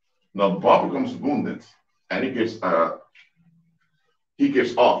 Now Bob becomes wounded and he gives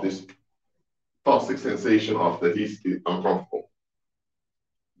off this toxic sensation of that he's uncomfortable.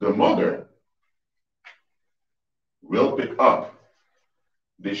 The mother will pick up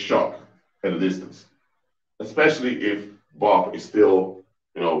this shock at a distance, especially if Bob is still,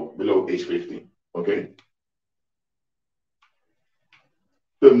 below age 15. Okay.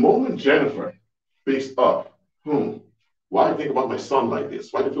 The moment Jennifer picks up, why do I think about my son like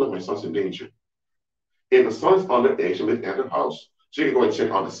this? Why do I feel like my son's in danger? If the son's underage and living at her house, she can go and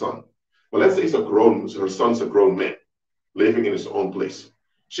check on the son. But let's say her son's a grown man living in his own place.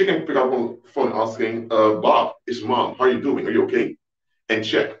 She can pick up on the phone asking, Bob, it's mom, how are you doing? Are you okay? And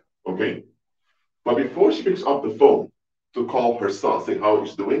check, okay? But before she picks up the phone to call her son, saying how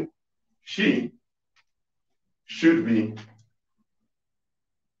he's doing, she should be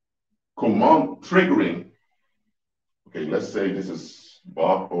triggering. Okay, let's say this is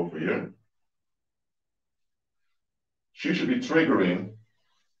Bob over here. She should be triggering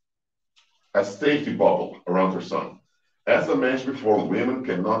a safety bubble around her son. As I mentioned before, women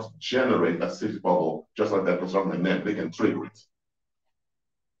cannot generate a safety bubble just like that goes around my neck. They can trigger it.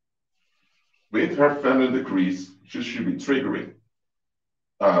 With her feminine decrease, she should be triggering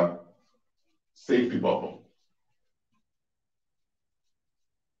a safety bubble.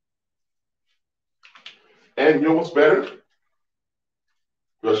 And you know what's better?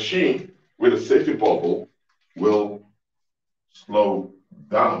 Because she, with a safety bubble, will slow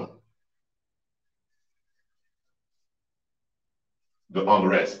down the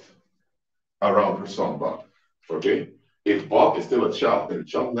unrest around her son, Bob. Okay? If Bob is still a child and the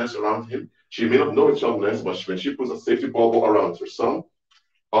child nest around him, she may not know it's child nest, but when she puts a safety bubble around her son,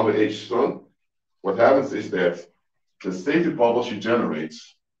 underage son, what happens is that the safety bubble she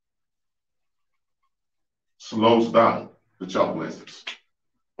generates slows down the child molesters.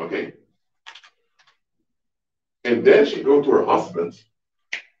 Okay? And then she go to her husband,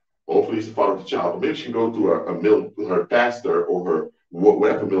 hopefully he's the father of the child, or maybe she can go to her pastor or her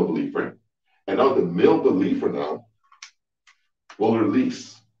whatever male believer. And now the male believer now will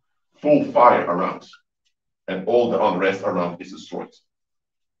release full fire around, and all the unrest around is destroyed.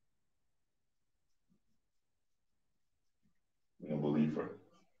 Male believer.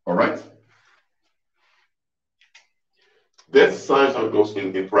 All right? That's science how it goes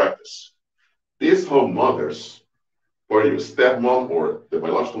in practice. This is how mothers, or your stepmom or the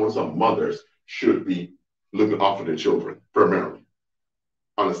biological ones, some mothers should be looking after their children primarily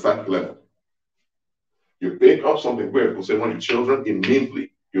on a psychic level. You pick up something weird concerning one of your children,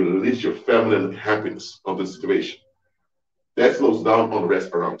 immediately you release your feminine happiness of the situation. That slows down on the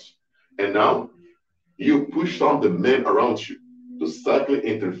rest around. And now you push on the men around you to subtly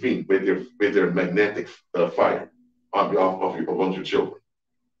intervene with their magnetic fire on behalf of your children.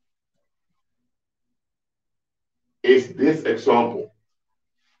 Is this example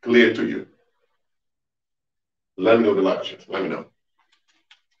clear to you? Let me know the live chat. Let me know.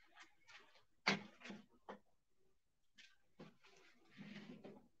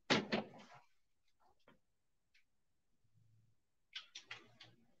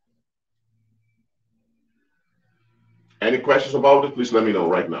 Any questions about it? Please let me know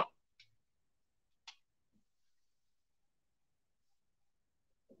right now.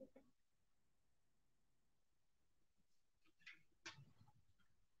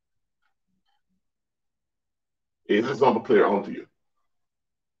 Is this example clear onto you?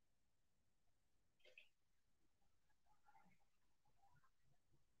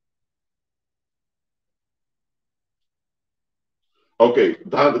 Okay,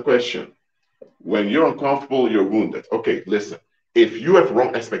 now the question. When you're uncomfortable, you're wounded. Okay, listen. If you have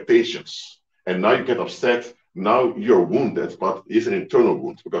wrong expectations and now you get upset, now you're wounded, but it's an internal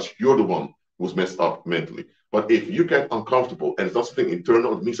wound because you're the one who's messed up mentally. But if you get uncomfortable and it's not something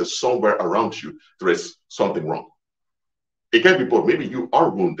internal, it means that somewhere around you there is something wrong. It can be both. Maybe you are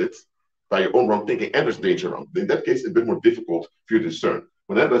wounded by your own wrong thinking and there's danger around. In that case, it's a bit more difficult for you to discern.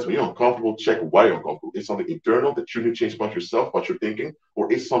 When you're uncomfortable, check why you're uncomfortable. Is something internal that you need to change about yourself, what you're thinking, or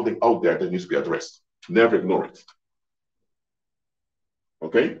is something out there that needs to be addressed? Never ignore it.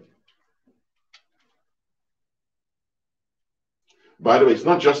 Okay? By the way, it's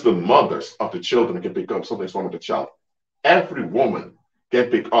not just the mothers of the children that can pick up something's wrong with the child. Every woman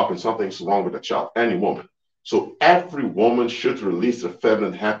can pick up and something's wrong with the child, any woman. So every woman should release their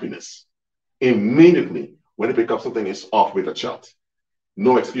feminine happiness immediately when they pick up something is off with the child.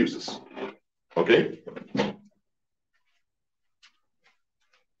 No excuses. Okay?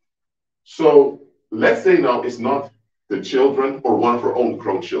 So let's say now it's not the children or one of her own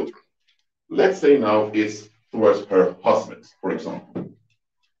grown children. Let's say now it's towards her husband, for example.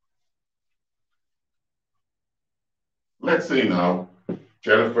 Let's say now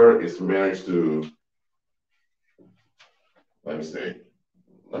Jennifer is married to, let me say,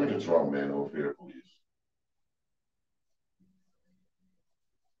 let me just draw a man over here, please.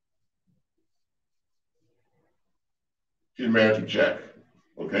 She's married to Jack,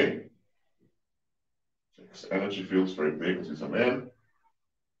 okay? Jack's energy feels very big because he's a man.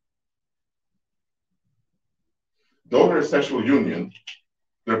 Though they're a sexual union,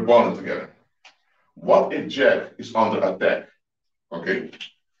 they're bonded together. What if Jack is under attack? Okay?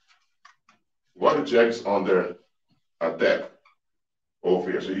 What if Jack is under attack over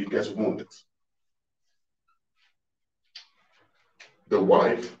here? So he gets wounded. The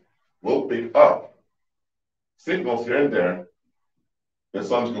wife will pick up signals here and there that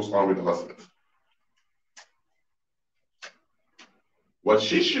something goes on with the husband. What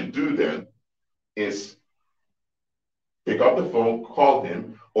she should do then is pick up the phone, call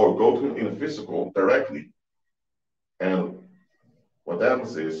him, or go to him in a physical directly. And what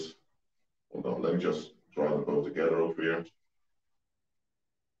happens is, hold on, let me just draw them both together over here.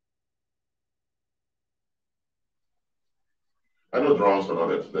 I know drawings are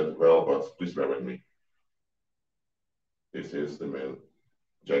not that well, but please bear with me. This is the man,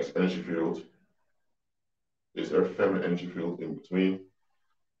 Jack's energy field. Is there a feminine energy field in between?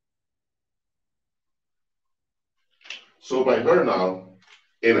 So by her now,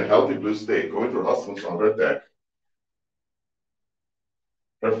 in a healthy blue state, going to her husband's under attack,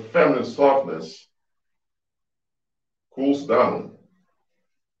 her feminine softness cools down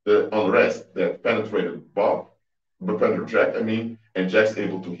the unrest that penetrated Jack, and Jack's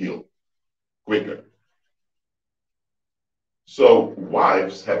able to heal quicker. So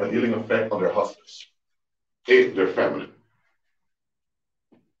wives have a healing effect on their husbands if they're feminine.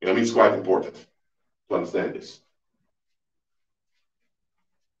 It's quite important to understand this.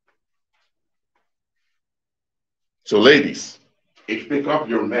 So ladies, if you pick up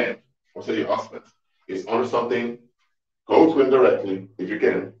your man, or say your husband, is under something, go to him directly, if you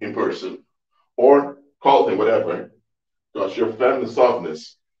can, in person, or call him, whatever, because your feminine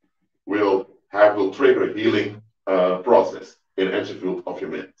softness will trigger a healing process in the energy field of your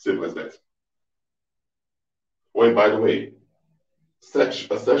man. Simple as that. Oh, and by the way, a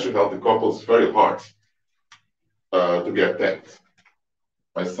sexually healthy couple is very hard to get attacked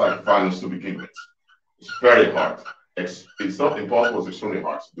by violence to begin with. It's very hard. It's not impossible, it's extremely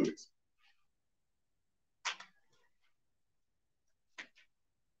hard to do it.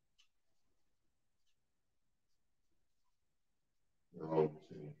 Okay.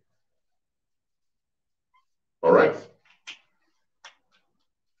 All right.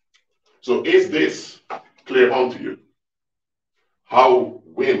 So is this clear onto you? How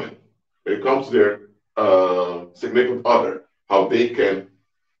women, when it comes to their significant other, how they can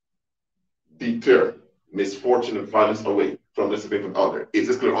deter misfortune and violence away from the significant other. Is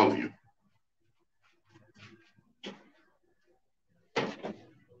this clear onto you?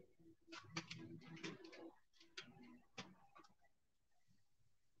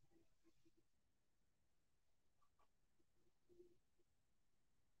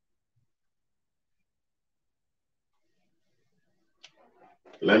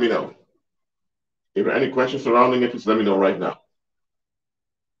 Let me know. If there are any questions surrounding it, just let me know right now.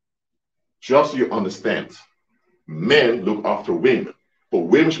 Just so you understand, men look after women, but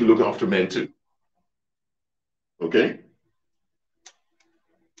women should be looking after men too. Okay?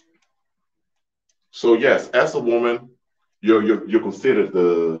 So yes, as a woman, you're considered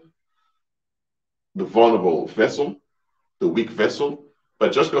the vulnerable vessel, the weak vessel.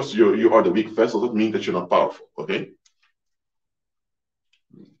 But just because you are the weak vessel doesn't mean that you're not powerful. Okay?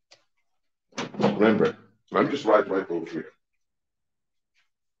 Remember, let me just write right over here.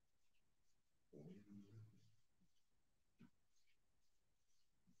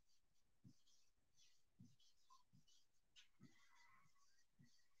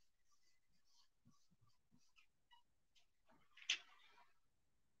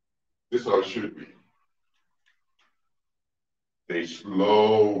 This is how it should be. They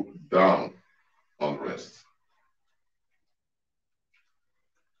slow down on rest.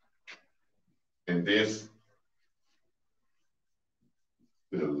 And this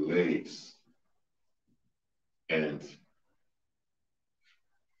delays and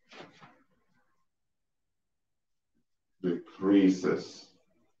decreases.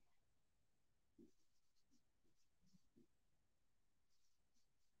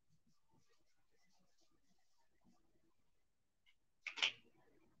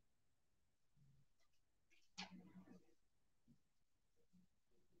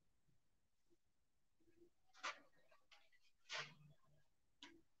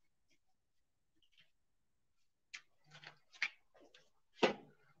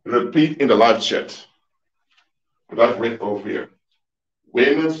 Repeat in the live chat. That I've written over here.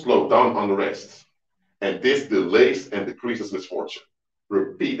 Women slow down on the rest, and this delays and decreases misfortune.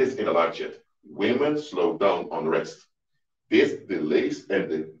 Repeat this in the live chat. Women slow down on the rest. This delays and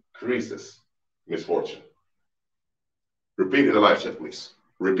decreases misfortune. Repeat in the live chat, please.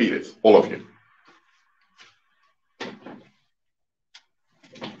 Repeat it, all of you.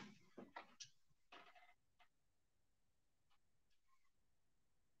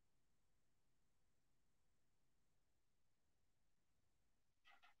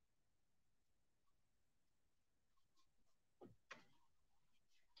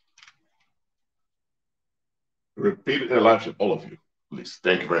 Repeat it in the live chat, all of you, please.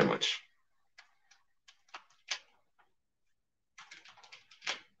 Thank you very much.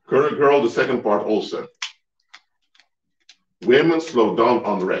 Current girl, the second part also. Women slow down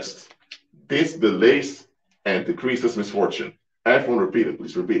on the rest. This delays and decreases misfortune. Everyone repeat it,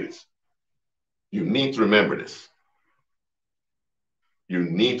 please repeat it. You need to remember this. You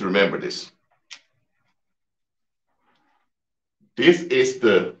need to remember this. This is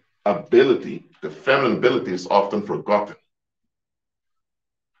the ability, the feminine ability is often forgotten.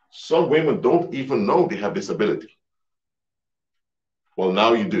 Some women don't even know they have this ability. Well,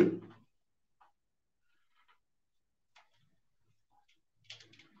 now you do.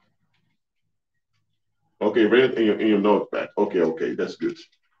 Okay, read it in your notepad. Okay, that's good.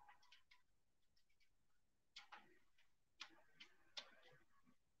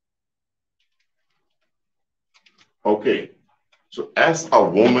 Okay, so as a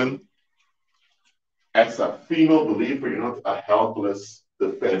woman, as a female believer, you're not a helpless,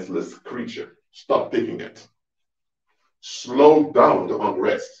 defenseless creature. Stop thinking it. Slow down the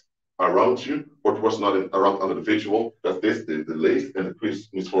unrest around you, or it was not around an individual, that this delays and increase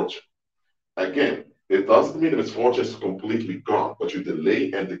misfortune. Again, it doesn't mean the misfortune is completely gone, but you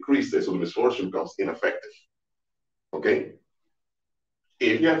delay and decrease it so the misfortune becomes ineffective. Okay?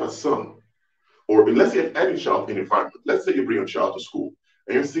 If you have a son, or let's say you have any child in the environment, let's say you bring a child to school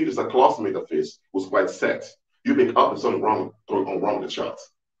and you see there's a classmate of his who's quite sad. You pick up there's something going wrong with the child.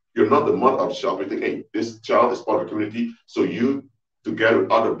 You're not the mother of the child. You think, hey, this child is part of the community, so you, together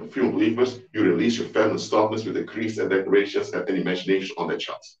with other female believers, you release your feminine softness with decrees and declarations and imagination on that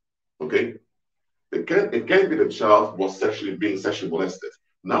child. Okay? It can be the child was being sexually molested.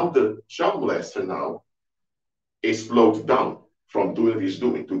 Now the child molester now is slowed down from doing what he's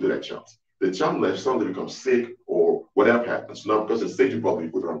doing to that child. The child molester suddenly becomes sick or whatever happens. Now because the safety problem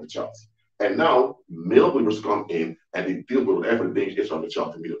you put around the child. And now male believers come in and they deal with whatever the danger is around the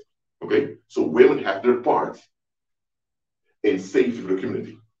child immediately. Okay? So women have their part in safety for the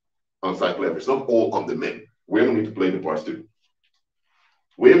community on cycle level. It's not all on the men. Women need to play the parts too.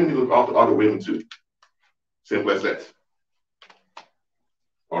 Women need to look after other women too. Simple as that.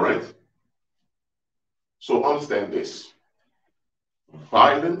 All right? So understand this.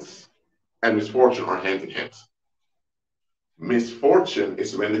 Violence and misfortune are hand in hand. Misfortune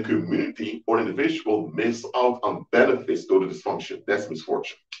is when the community or individual miss out on benefits due to dysfunction. That's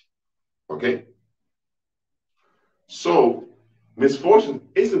misfortune. Okay? So misfortune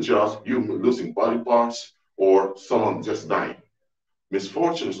isn't just you losing body parts or someone just dying.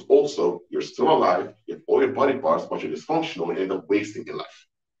 Misfortune is also you're still alive, you have all your body parts, but you're dysfunctional and end up wasting in life.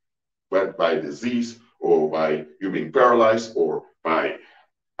 Whether by disease or by you being paralyzed or by,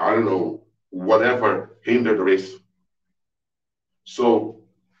 I don't know, whatever hinder there is. So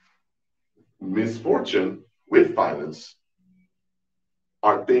misfortune with violence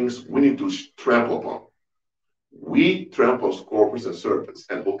are things we need to trample upon. We trample scorpions and serpents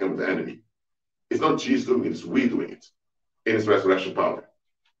and overcome the enemy. It's not Jesus doing it, it's we doing it in his resurrection power.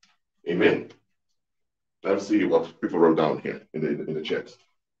 Amen. Let's see what people wrote down here in the chat.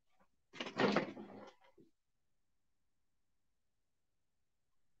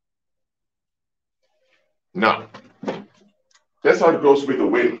 Now, that's how it goes with the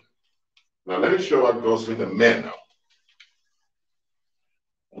women. Now, let me show how it goes with the men now.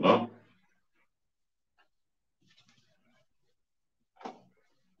 Hold on.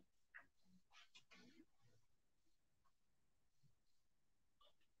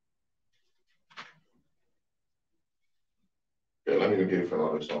 Okay, let me give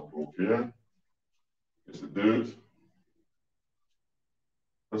another example here. Here's the dude.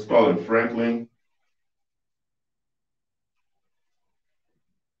 Let's call him Franklin.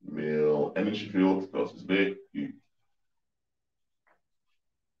 Male energy field, because it's big.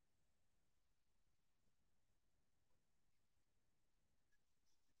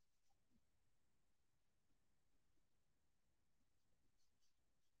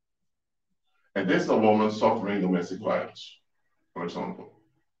 And this is a woman suffering domestic violence, for example.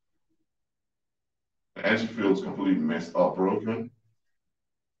 The energy field is completely messed up, broken.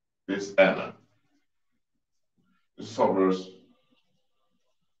 This is Anna. This suffers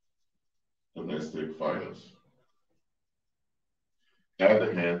domestic violence at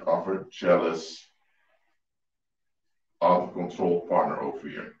the hand of her jealous, out of control partner over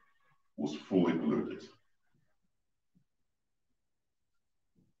here, who's fully polluted.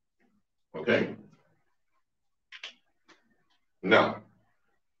 Okay? Now,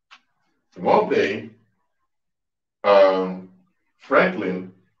 one day,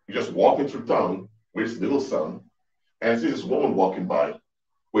 Franklin is just walking through town with his little son, and sees this woman walking by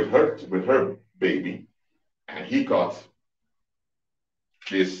with her baby, and he got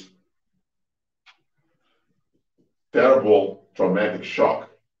this terrible traumatic shock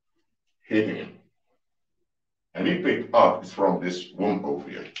hitting him. And he picked up it's from this woman over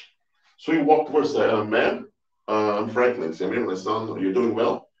here. So he walked towards the man, I'm Franklin. Say, my son, are you doing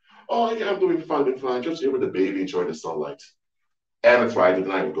well? Oh, yeah, I'm doing fine. Just here with the baby, enjoying the sunlight. Anna tried to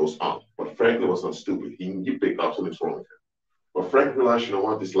deny what goes on, but Franklin was not stupid. He picked up something's wrong with him. But Franklin realized, you know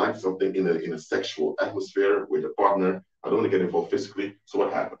what, this like something in a sexual atmosphere with a partner. I don't want to get involved physically. So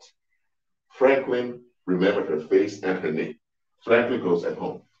what happened? Franklin remembered her face and her name. Franklin goes at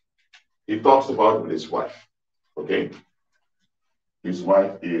home. He talks about it with his wife. Okay? His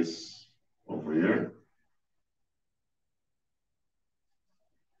wife is over here.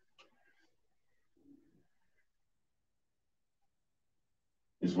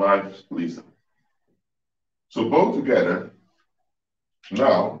 His wife, Lisa. So both together,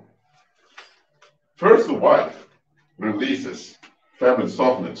 now, first the wife releases feminine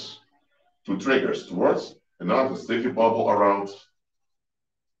softness to triggers towards another sticky bubble around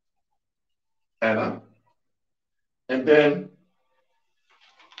Anna. And then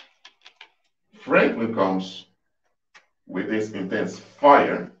Franklin comes with this intense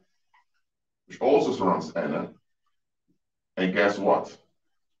fire, which also surrounds Anna. And guess what?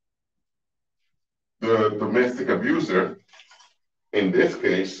 The domestic abuser, in this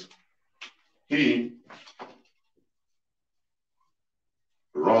case, he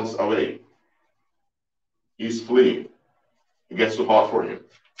runs away. He's fleeing. It gets too hot for him.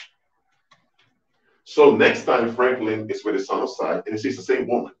 So next time Franklin is with his son outside and he sees the same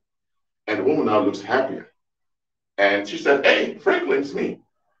woman, and the woman now looks happier. And she said, "Hey, Franklin, it's me."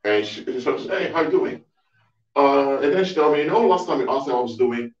 And she said, "Hey, how you doing?" And then she told me, last time you asked how I was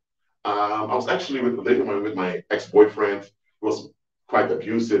doing, I was actually with my ex-boyfriend. He was quite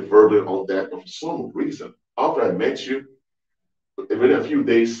abusive, verbally, and all that. But for some reason, after I met you, within a few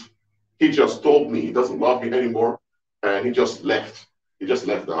days, he just told me he doesn't love me anymore, and he just left. He just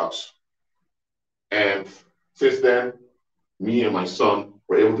left the house. And since then, me and my son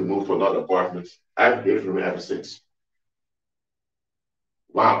were able to move to another apartment. I've hated him ever since.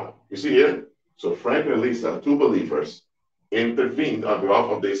 Wow. You see here? So Frank and Lisa, two believers, intervened on behalf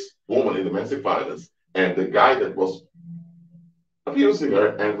of this woman in domestic violence, and the guy that was abusing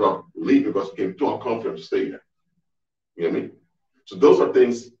her ended up leaving because it became too uncomfortable to stay there. You know what I mean? So those are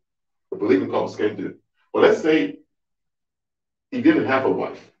things the believing couples can do. But let's say he didn't have a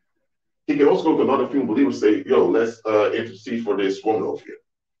wife. He can also go to another few believers and say, yo, let's intercede for this woman over here.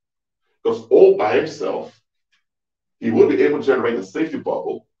 Because all by himself, he would be able to generate a safety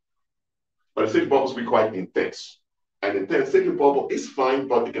bubble, but the safety bubbles will be quite intense. And intense safety bubble is fine,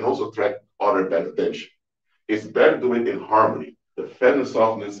 but it can also attract other bad attention. It's better to do it in harmony, the feminine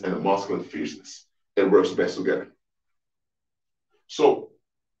softness and the masculine fierceness. It works best together. So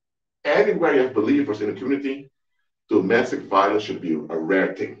anywhere you have believers in a community, domestic violence should be a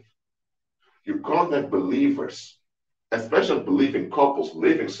rare thing. You can't have believers, especially believing couples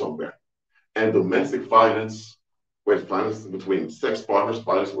living somewhere, and domestic violence, with violence between sex partners,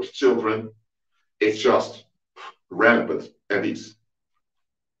 violence with children, it's just rampant at least.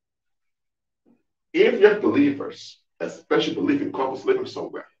 If you have believers, especially believing couples living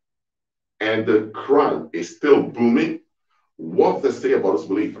somewhere, and the crime is still booming, what does it say about those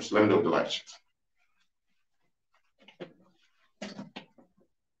believers? Let me know in the live chat.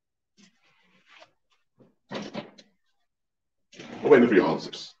 I'm waiting for your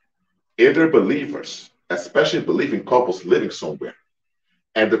answers. If they're believers, especially believing couples living somewhere,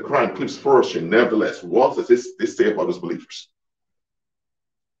 and the crime keeps flourishing nevertheless. What does this say about those believers?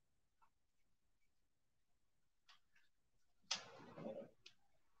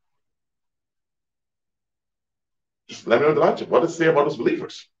 Just let me know the logic. What does it say about those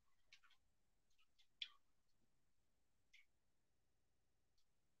believers?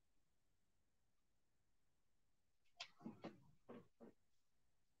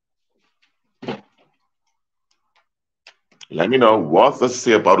 Let me know what does it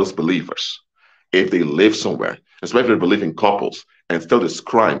say about those believers if they live somewhere, especially believing couples, and still this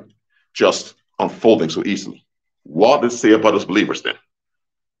crime just unfolding so easily. What does it say about those believers then?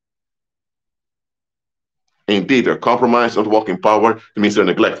 Indeed, they're compromised, don't walk in power. It means they're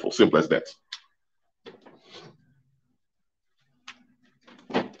neglectful. Simple as that.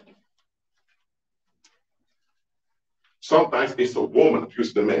 Sometimes it's a woman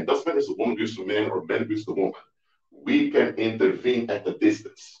abuses the man. Doesn't matter if it's a woman abuses the man or man abuses the woman. We can intervene at a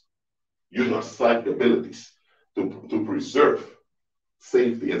distance using our psychic abilities to preserve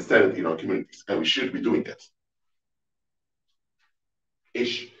safety and sanity in our communities. And we should be doing that.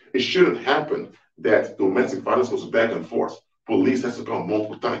 It shouldn't happen that domestic violence goes back and forth. Police has to come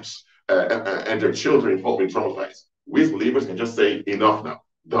multiple times, and their children involved in traumatized. We as believers can just say, enough now,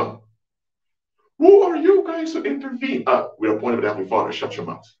 done. Who are you guys to intervene? We're appointed by the Heavenly Father, shut your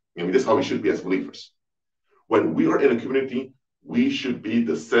mouth. I mean, this is how we should be as believers. When we are in a community, we should be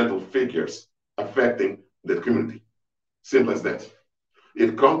the central figures affecting the community. Simple as that.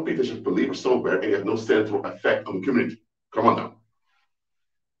 It can't be that you're a believer somewhere and you have no central effect on the community. Come on now.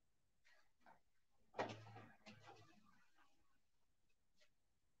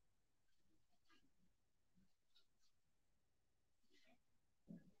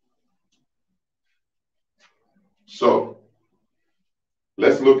 So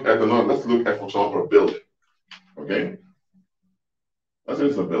let's look at, for example, a building. Okay? Let's say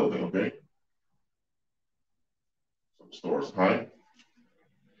it's a building, okay? Some stores, right?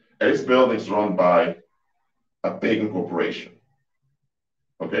 And this building is run by a pagan corporation.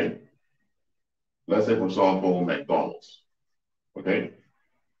 Okay? Let's say, for example, McDonald's. Okay?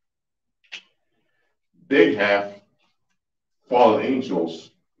 They have fallen angels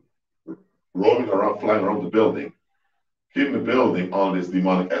roaming around, flying around the building, keeping the building on this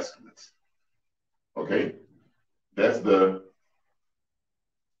demonic escalate. Okay? That's the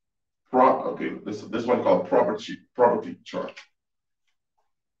this one called property chart.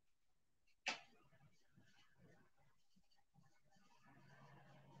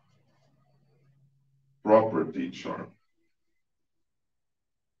 Property chart.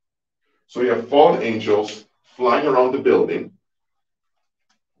 So you have fallen angels flying around the building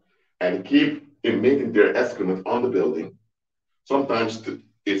and keep emitting their excrement on the building. Sometimes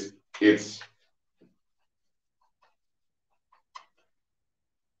it's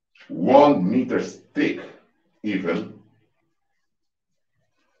 1 meter thick, even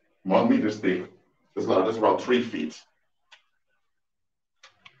 1 meter thick. That's around 3 feet.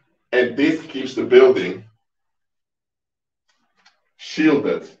 And this keeps the building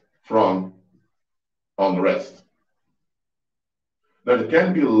shielded from unrest. Now, there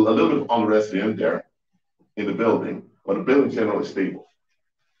can be a little bit of unrest in there in the building, but the building is generally stable.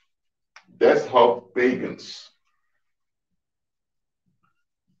 That's how pagans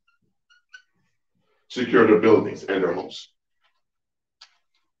secure their buildings and their homes.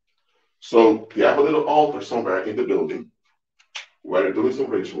 So you have a little altar somewhere in the building where they're doing some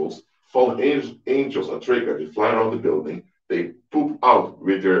rituals. Fallen angels are triggered. They fly around the building. They poop out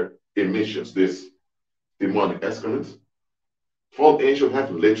with their emissions, this demonic excrement. Fallen angels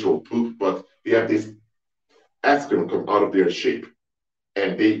have literal poop, but they have this excrement come out of their shape.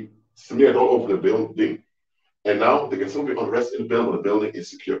 And they smear it all over the building. And now they can still be unrest in the building when the building is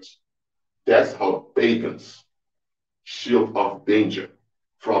secured. That's how pagans shield off danger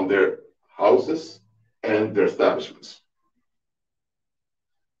from their houses and their establishments.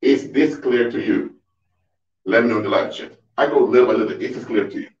 Is this clear to you? Let me know in the live chat. I go little by little. Is this clear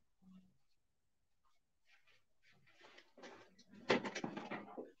to you?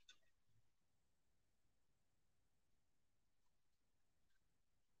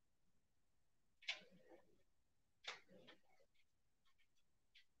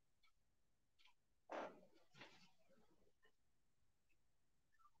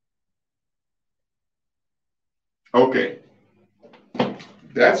 Okay.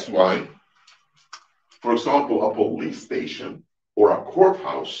 That's why, for example, a police station or a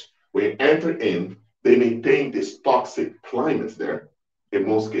courthouse, when you enter in, they maintain this toxic climate there in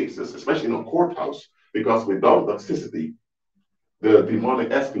most cases, especially in a courthouse, because without toxicity, the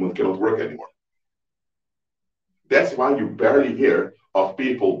demonic excrement cannot work anymore. That's why you barely hear of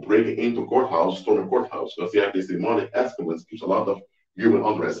people breaking into courthouse, storming courthouse, because they have these demonic excrements, keeps a lot of human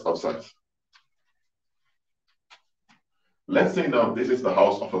unrest outside. Let's say now this is the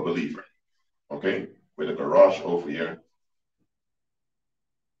house of a believer, okay, with a garage over here.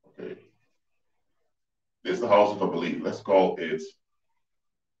 Okay, this is the house of a believer. Let's call it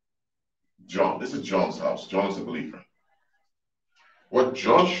John. This is John's house. John is a believer. What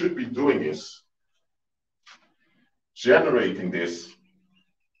John should be doing is generating this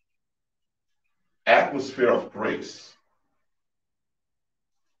atmosphere of praise.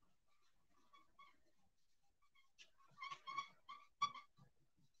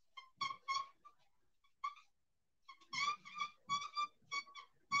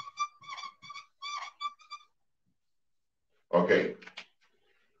 Okay,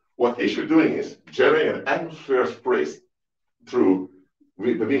 what he should be doing is generating an atmosphere of praise through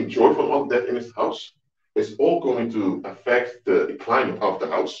being joyful on that in his house. It's all going to affect the climate of the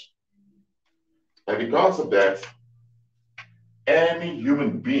house. And because of that, any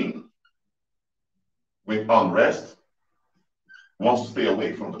human being with unrest wants to stay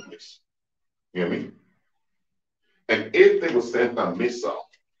away from the place. You hear me? And if they will send a missile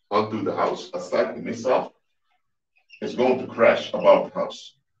onto the house, a cycling missile, it's going to crash above the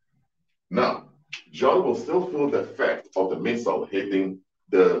house. Now, John will still feel the effect of the missile hitting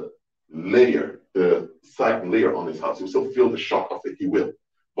the layer, the side layer on his house. He'll still feel the shock of it, he will.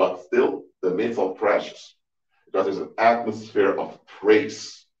 But still, the missile crashes because there's an atmosphere of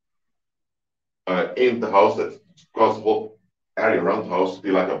praise in the house that causes the whole area around the house to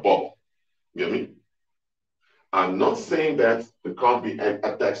be like a bubble. You know what I mean? I'm not saying that the can't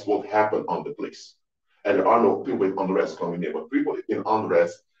attacks won't happen on the place. And there are no people with unrest coming in, but people in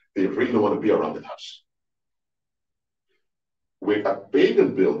unrest, they really don't want to be around the house. With a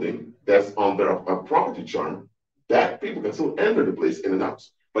pagan building that's under a property charm, that people can still enter the place in and out,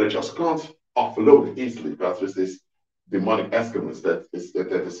 but it just can't offload it easily because there's this demonic excrement that is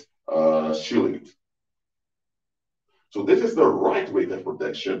shielding it. So this is the right way to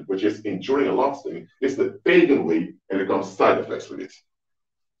protection, which is enduring and lasting. It's the pagan way, and it comes side effects with it.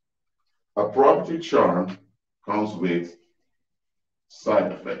 A property charm comes with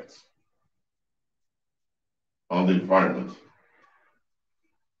side effects on the environment.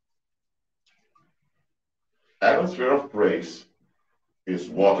 Atmosphere of praise is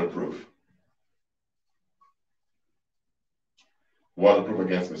waterproof. Waterproof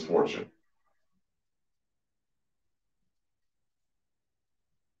against misfortune.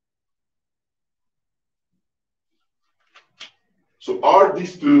 So are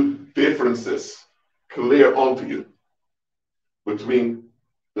these two differences clear onto you between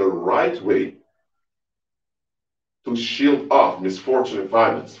the right way to shield off misfortune and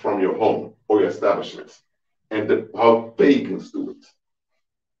violence from your home or your establishment and how pagans do it?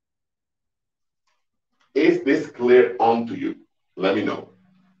 Is this clear onto you? Let me know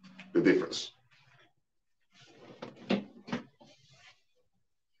the difference.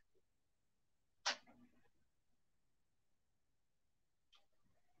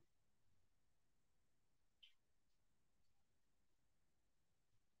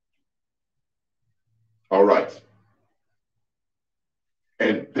 All right.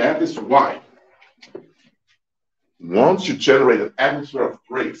 And that is why once you generate an atmosphere of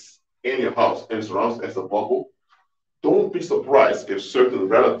praise in your house and surrounds as a bubble, don't be surprised if certain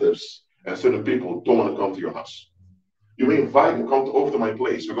relatives and certain people don't want to come to your house. You may invite them, over to my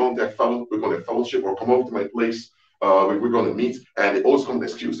place. We're going to have fellowship, or come over to my place. We're going to meet, and they always come with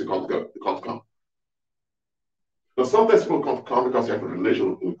an excuse. They can't go. They can't come. Now, sometimes people can't come because you have a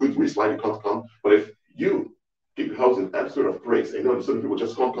religion, a good reason why you can't come. But if you keep your house in an atmosphere of praise, and you know that certain people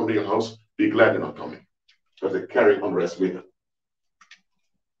just can't come to your house, be glad they're not coming because they're carrying unrest with them.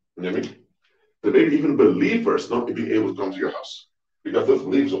 You know what I mean? There may be even believers not being able to come to your house because those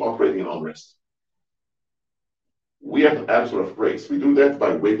believers are operating in unrest. We have an atmosphere of praise. We do that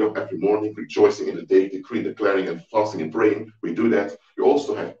by waking up every morning, rejoicing in the day, decreeing, declaring, and fasting and praying. We do that. We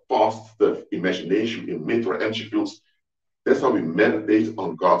also have fast the imagination in mental energy fields. That's how we meditate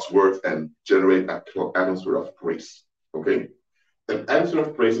on God's word and generate an atmosphere of praise. Okay? An atmosphere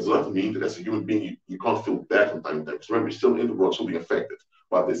of praise does not mean that as a human being, you can't feel bad from time to time. Because remember, you're still in the world, still being affected.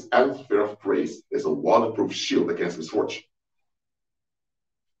 But this atmosphere of praise is a waterproof shield against misfortune.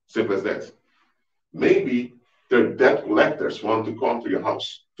 Simple as that. Maybe their debt collectors want to come to your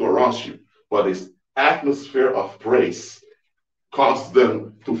house to harass you, but this atmosphere of praise causes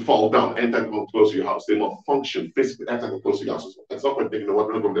them to fall down anytime they come close to your house. They won't function physically anytime they come close to your house. At some point, they know what,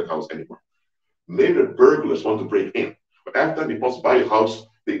 we're not going to that house anymore. Maybe the burglars want to break in, but every time they pass by your house,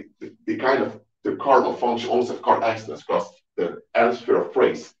 they're car malfunction, almost have car accidents because the atmosphere of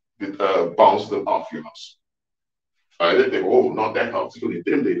praise bounces them off your house. They think, oh, not that house. It's really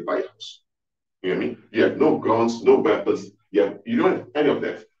intimidated by your house. You know what I mean? You have no guns, no weapons. You don't have any of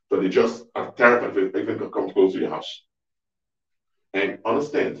that. But they just are terrified if they even come close to your house. And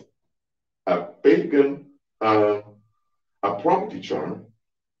understand, a pagan, a property charm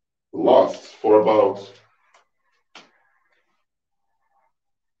lasts for about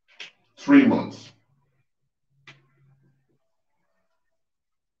 3 months.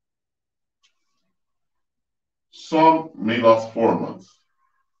 Some may last 4 months.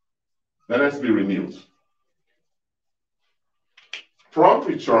 That has to be renewed.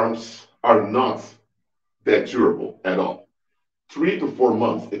 Property charms are not that durable at all. 3 to 4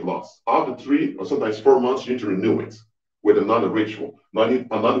 months it lasts. After 3 or sometimes 4 months, you need to renew it with another ritual,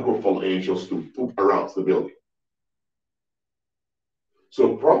 another group of angels to poop around the building.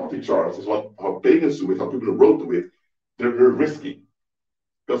 So property charms is what how pagans do it, how people wrote to it. They're very risky.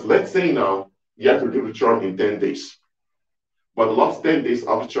 Because let's say now you have to do the charm in 10 days. But the last 10 days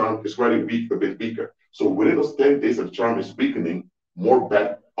of the charm is very weak, a bit weaker. So within those 10 days of the charm is weakening, more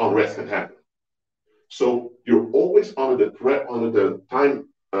bad unrest can happen. So you're always under the time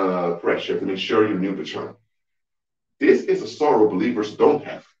pressure to make sure you renew the charm. This is a sorrow believers don't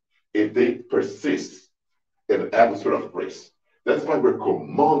have if they persist in an atmosphere of grace. That's why we're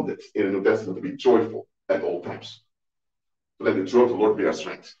commanded in the New Testament to be joyful at all times. Let the joy of the Lord be our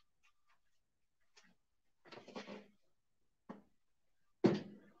strength.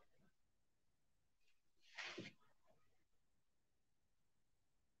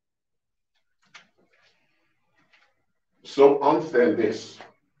 So understand this.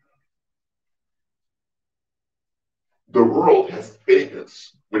 The world has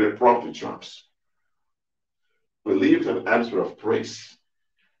pagans with their property charms. Believe in an atmosphere of praise.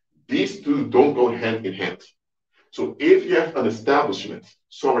 These two don't go hand in hand. So if you have an establishment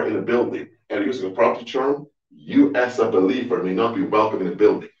somewhere in a building and you're using a property charm, you as a believer may not be welcome in the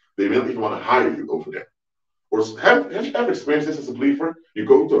building. They may not even want to hire you over there. Or have you ever experienced this as a believer? You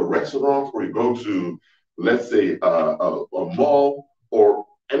go to a restaurant or you go to, let's say, a mall or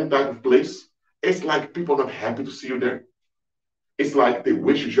any type of place. It's like people are not happy to see you there. It's like they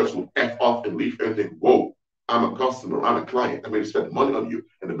wish you just would F off and leave and think, whoa, I'm a customer, I'm a client. I may spend money on you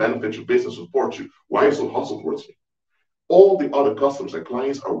and the benefit your business support you. Why are you so hostile towards me? All the other customers and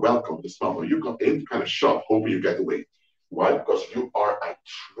clients are welcome this summer. You come in kind of shop, hoping you get away. Why? Because you are a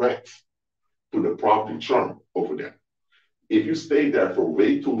threat to the property charm over there. If you stay there for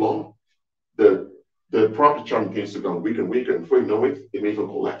way too long, the property charm begins to become weaker and weaker, and before you know it, it may even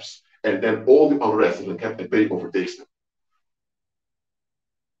collapse. And then all the unrest and the captivity overtakes them.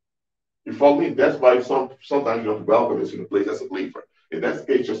 You follow me? That's why sometimes you're not welcome in a place as a believer. In that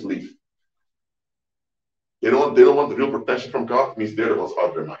case, just leave. They don't want the real protection from God, means they're the ones out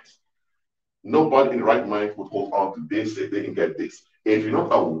of their minds. Nobody in the right mind would hold on to this if they can get this. If you're not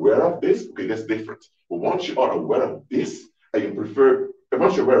aware of this, okay, that's different. But once you are aware of this, and you prefer, and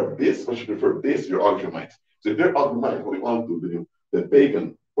once you're aware of this, once you prefer this, you're out of your mind. So if they're out of your mind, holding on to the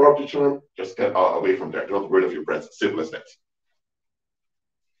pagan property charm, just get away from there. You're not worthy of your presence. Simple as that.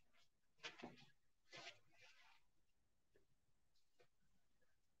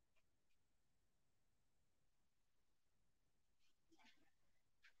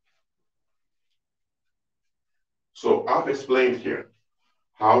 So I've explained here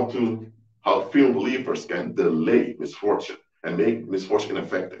how to how few believers can delay misfortune and make misfortune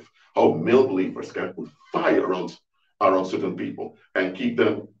ineffective. How male believers can put fire around certain people and keep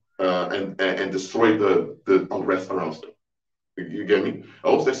them and destroy the unrest around them. You get me? I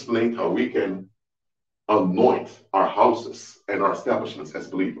also explained how we can anoint our houses and our establishments as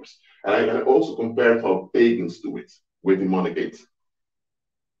believers. And I also compared how pagans do it with demonic aids.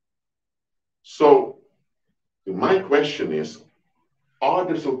 So my question is, are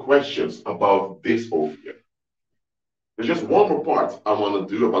there some questions about this over here? There's just one more part I want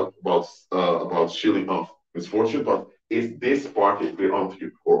to do about shielding off misfortune, but is this part clear onto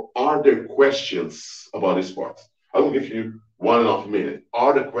you, or are there questions about this part? I will give you 1.5 minutes.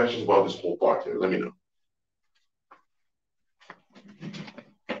 Are there questions about this whole part here? Let me know.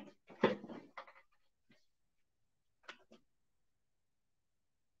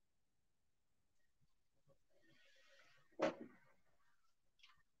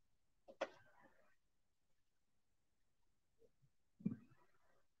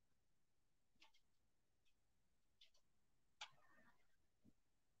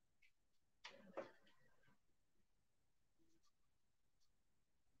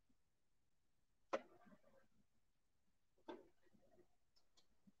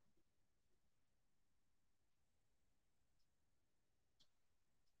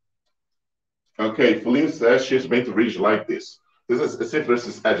 Okay, Feline says she's made to reach like this. This is as if there's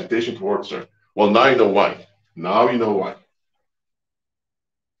this agitation towards her. Well, now you know why. Now you know why.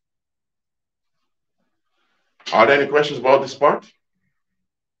 Are there any questions about this part?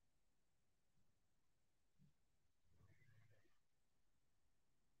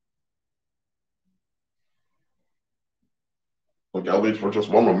 Okay, I'll wait for just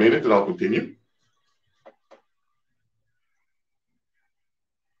one more minute and I'll continue.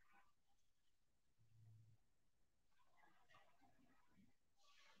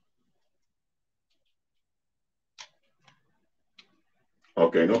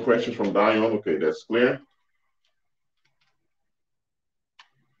 Okay, no questions from Dion. Okay, that's clear.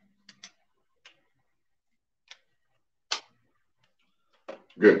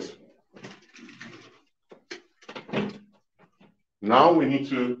 Good. Now we need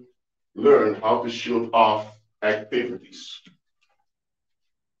to learn how to shield off activities.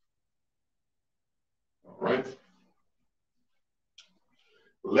 All right.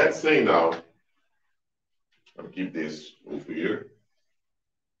 Let's say now, I'll keep this over here.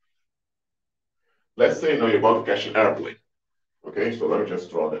 Let's say now you're about to catch an airplane. Okay, so let me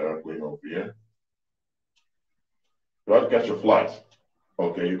just draw the airplane over here. You're about to catch a flight.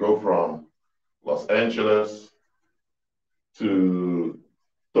 Okay, you go from Los Angeles to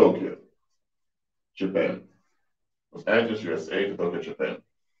Tokyo, Japan. Los Angeles, USA to Tokyo, Japan.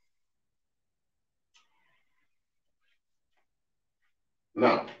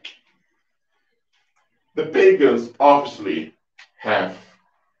 Now, the pagans obviously have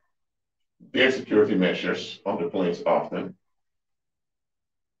their security measures on the planes often.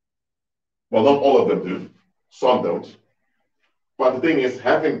 Well, not all of them do. Some don't. But the thing is,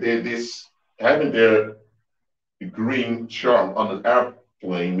 having their green charm on an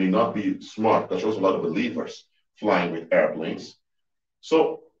airplane may not be smart because there's a lot of believers flying with airplanes.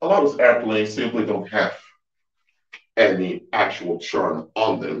 So a lot of airplanes simply don't have any actual charm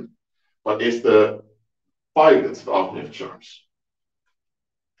on them, but it's the pilots that often have charms.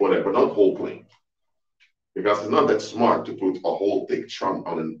 Whatever, not whole plane. Because it's not that smart to put a whole big trunk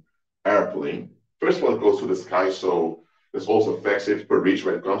on an airplane. First of all, it goes through the sky, so there's also effects if per reach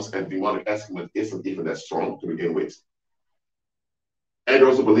when it comes, and demonic estimate isn't even that strong to begin with. And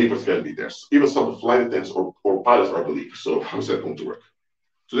also believers can be there. Even some of the flight attendants or pilots are believers. So how's that going to work?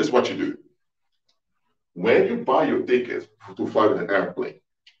 So this is what you do. When you buy your ticket to fly with an airplane,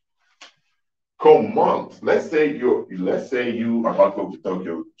 command, let's say you are about to go to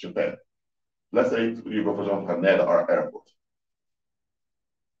Tokyo, Japan. Let's say you go, for example, Haneda or airport.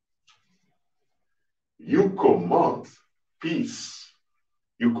 You command peace,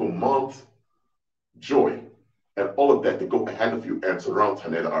 you command joy, and all of that to go ahead of you and surround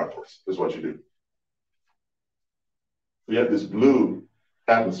Haneda Airport. This is what you do. So you have this blue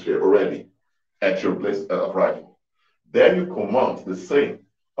atmosphere already at your place of arrival. Then you command the same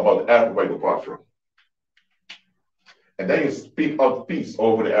about the airport where you depart from. And then you speak out peace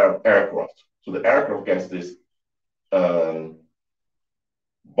over the aircraft. So the aircraft gets this um,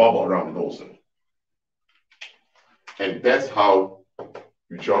 bubble around it also. And that's how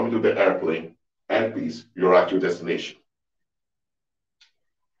you jump into the airplane at peace, you're at your destination.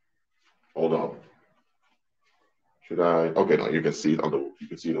 Hold on. Should I? Okay, no, you can see it on the you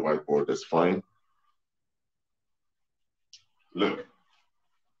can see the whiteboard. That's fine. Look,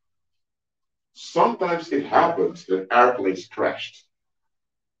 sometimes it happens that airplanes crashed.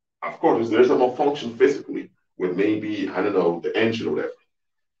 Of course, there's a malfunction physically with maybe I don't know the engine or whatever.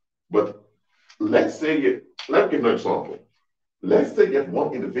 But let's give an example. Let's say you have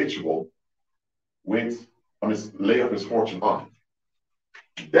one individual with a layer of misfortune on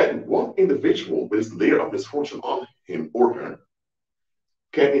him. That one individual with this layer of misfortune on him or her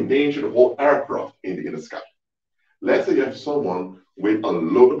can endanger the whole aircraft in the sky. Let's say you have someone with a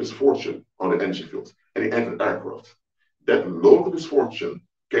load of misfortune on the engine field and he enters an aircraft. That load of misfortune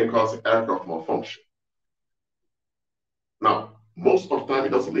can cause the aircraft malfunction. Now, most of the time it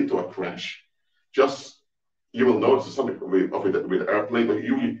doesn't lead to a crash. Just you will notice something with the airplane, but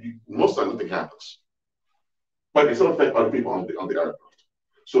most of the time nothing happens. But it still affects other people on the aircraft.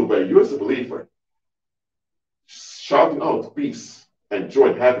 So by you as a believer shouting out peace and joy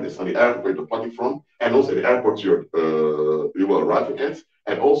and happiness on the airport where you're departing from, and also the airport you will arriving at,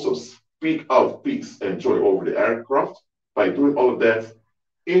 and also speak out peace and joy over the aircraft. By doing all of that,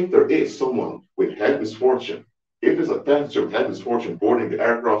 if there is someone with head misfortune, if there's a passenger with head misfortune boarding the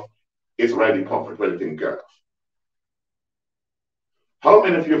aircraft, it's already covered, ready taken care of. How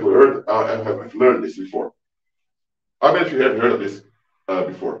many of you have learned this before? How many of you have heard of this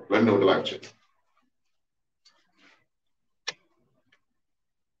before? Let me know in the live chat.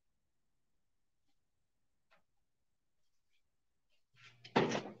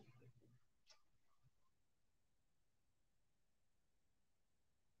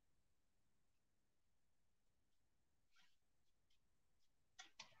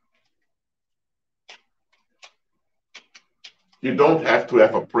 You don't have to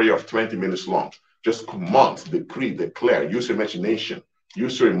have a prayer of 20 minutes long. Just command, decree, declare, use your imagination,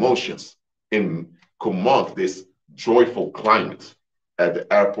 use your emotions, and command this joyful climate at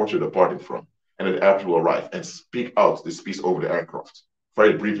the airport you're departing from. And at the airport will arrive and speak out this piece over the aircraft.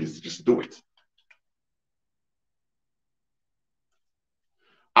 Very briefly, just do it.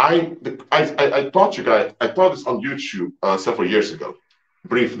 I taught you guys, I taught this on YouTube several years ago,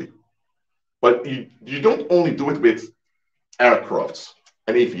 briefly. But you don't only do it with aircrafts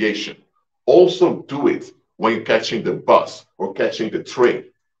and aviation. Also do it when you're catching the bus or catching the train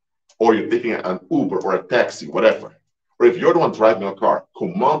or you're taking an Uber or a taxi, whatever. Or if you're the one driving a car,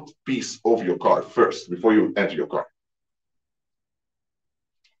 command peace over your car first before you enter your car.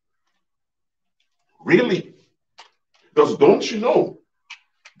 Really? Because don't you know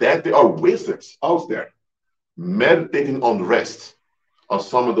that there are wizards out there meditating on rest on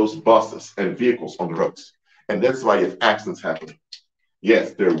some of those buses and vehicles on the roads? And that's why if accidents happen.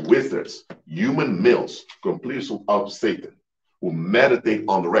 Yes, they're wizards, human males, completely sold out to Satan, who meditate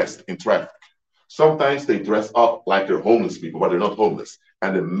on the rest in traffic. Sometimes they dress up like they're homeless people, but they're not homeless,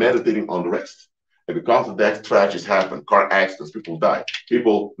 and they're meditating on the rest. And because of that, tragedies happen, car accidents, people die,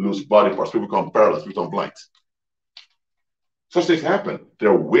 people lose body parts, people become paralyzed, people become blind. Such things happen. There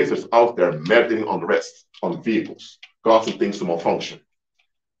are wizards out there meditating on the rest, on vehicles, causing things to malfunction.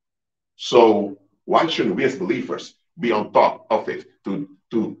 So why shouldn't we as believers be on top of it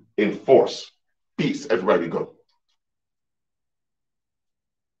to enforce peace everywhere we go?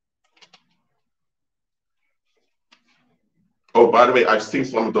 Oh, by the way, I've seen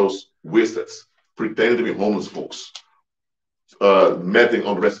some of those wizards pretending to be homeless folks, meditating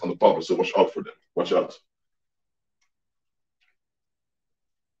on the rest on the public. So watch out for them. Watch out.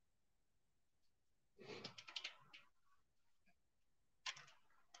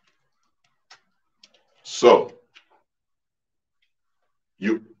 So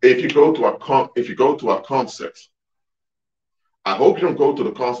if you go to a concert, I hope you don't go to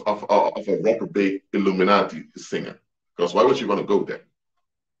the concert of a reprobate Illuminati singer, because why would you want to go there?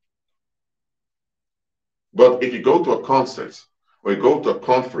 But if you go to a concert or you go to a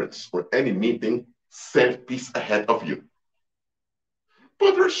conference or any meeting, send peace ahead of you.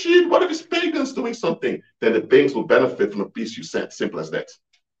 But Rashid, what if it's pagans doing something? Then the pagans will benefit from the peace you sent. Simple as that.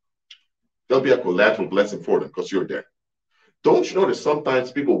 There'll be a collateral blessing for them because you're there. Don't you know that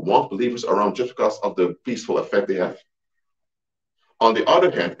sometimes people want believers around just because of the peaceful effect they have? On the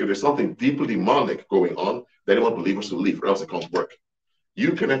other hand, if there's something deeply demonic going on, they don't want believers to leave or else it can't work.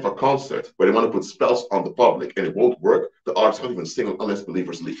 You can have a concert where they want to put spells on the public and it won't work. The artists can't even sing unless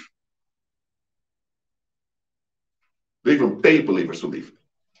believers leave. They even pay believers to leave.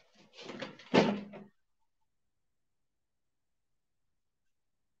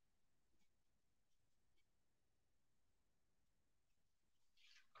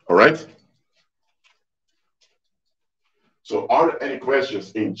 All right? So are there any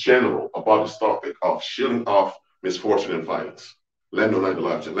questions in general about this topic of shielding off misfortune and violence? Let me know in the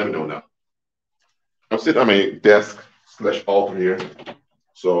live chat. Let me know now. I'm sitting on my desk / altar here.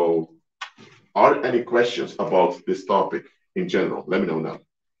 So are there any questions about this topic in general? Let me know now.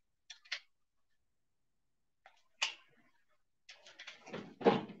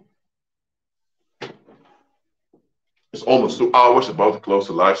 It's almost 2 hours, about to close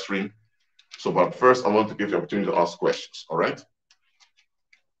the live stream. So, but first, I want to give you the opportunity to ask questions. All right?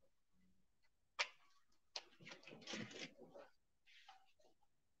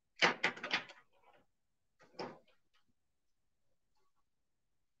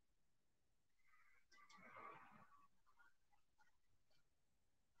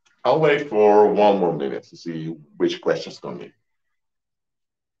 I'll wait for 1 more minute to see which questions come in.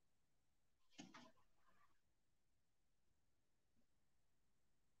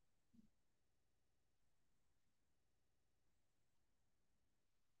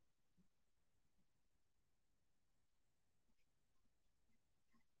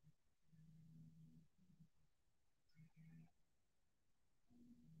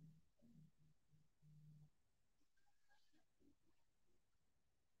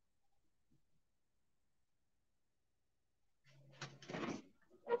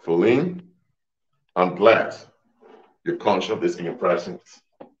 Feline, I'm glad you're conscious of this in your presence.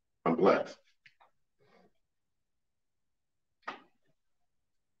 I'm glad.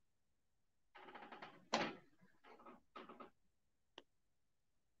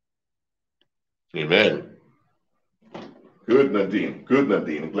 Amen. Good, Nadine. Good,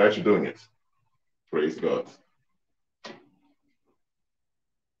 Nadine. I'm glad you're doing it. Praise God.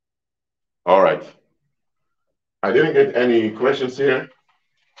 All right. I didn't get any questions here.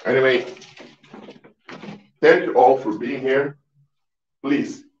 Anyway, thank you all for being here.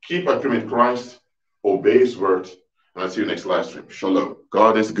 Please keep agreeing with Christ, obey His word, and I'll see you next live stream. Shalom.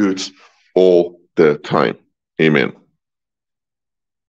 God is good all the time. Amen.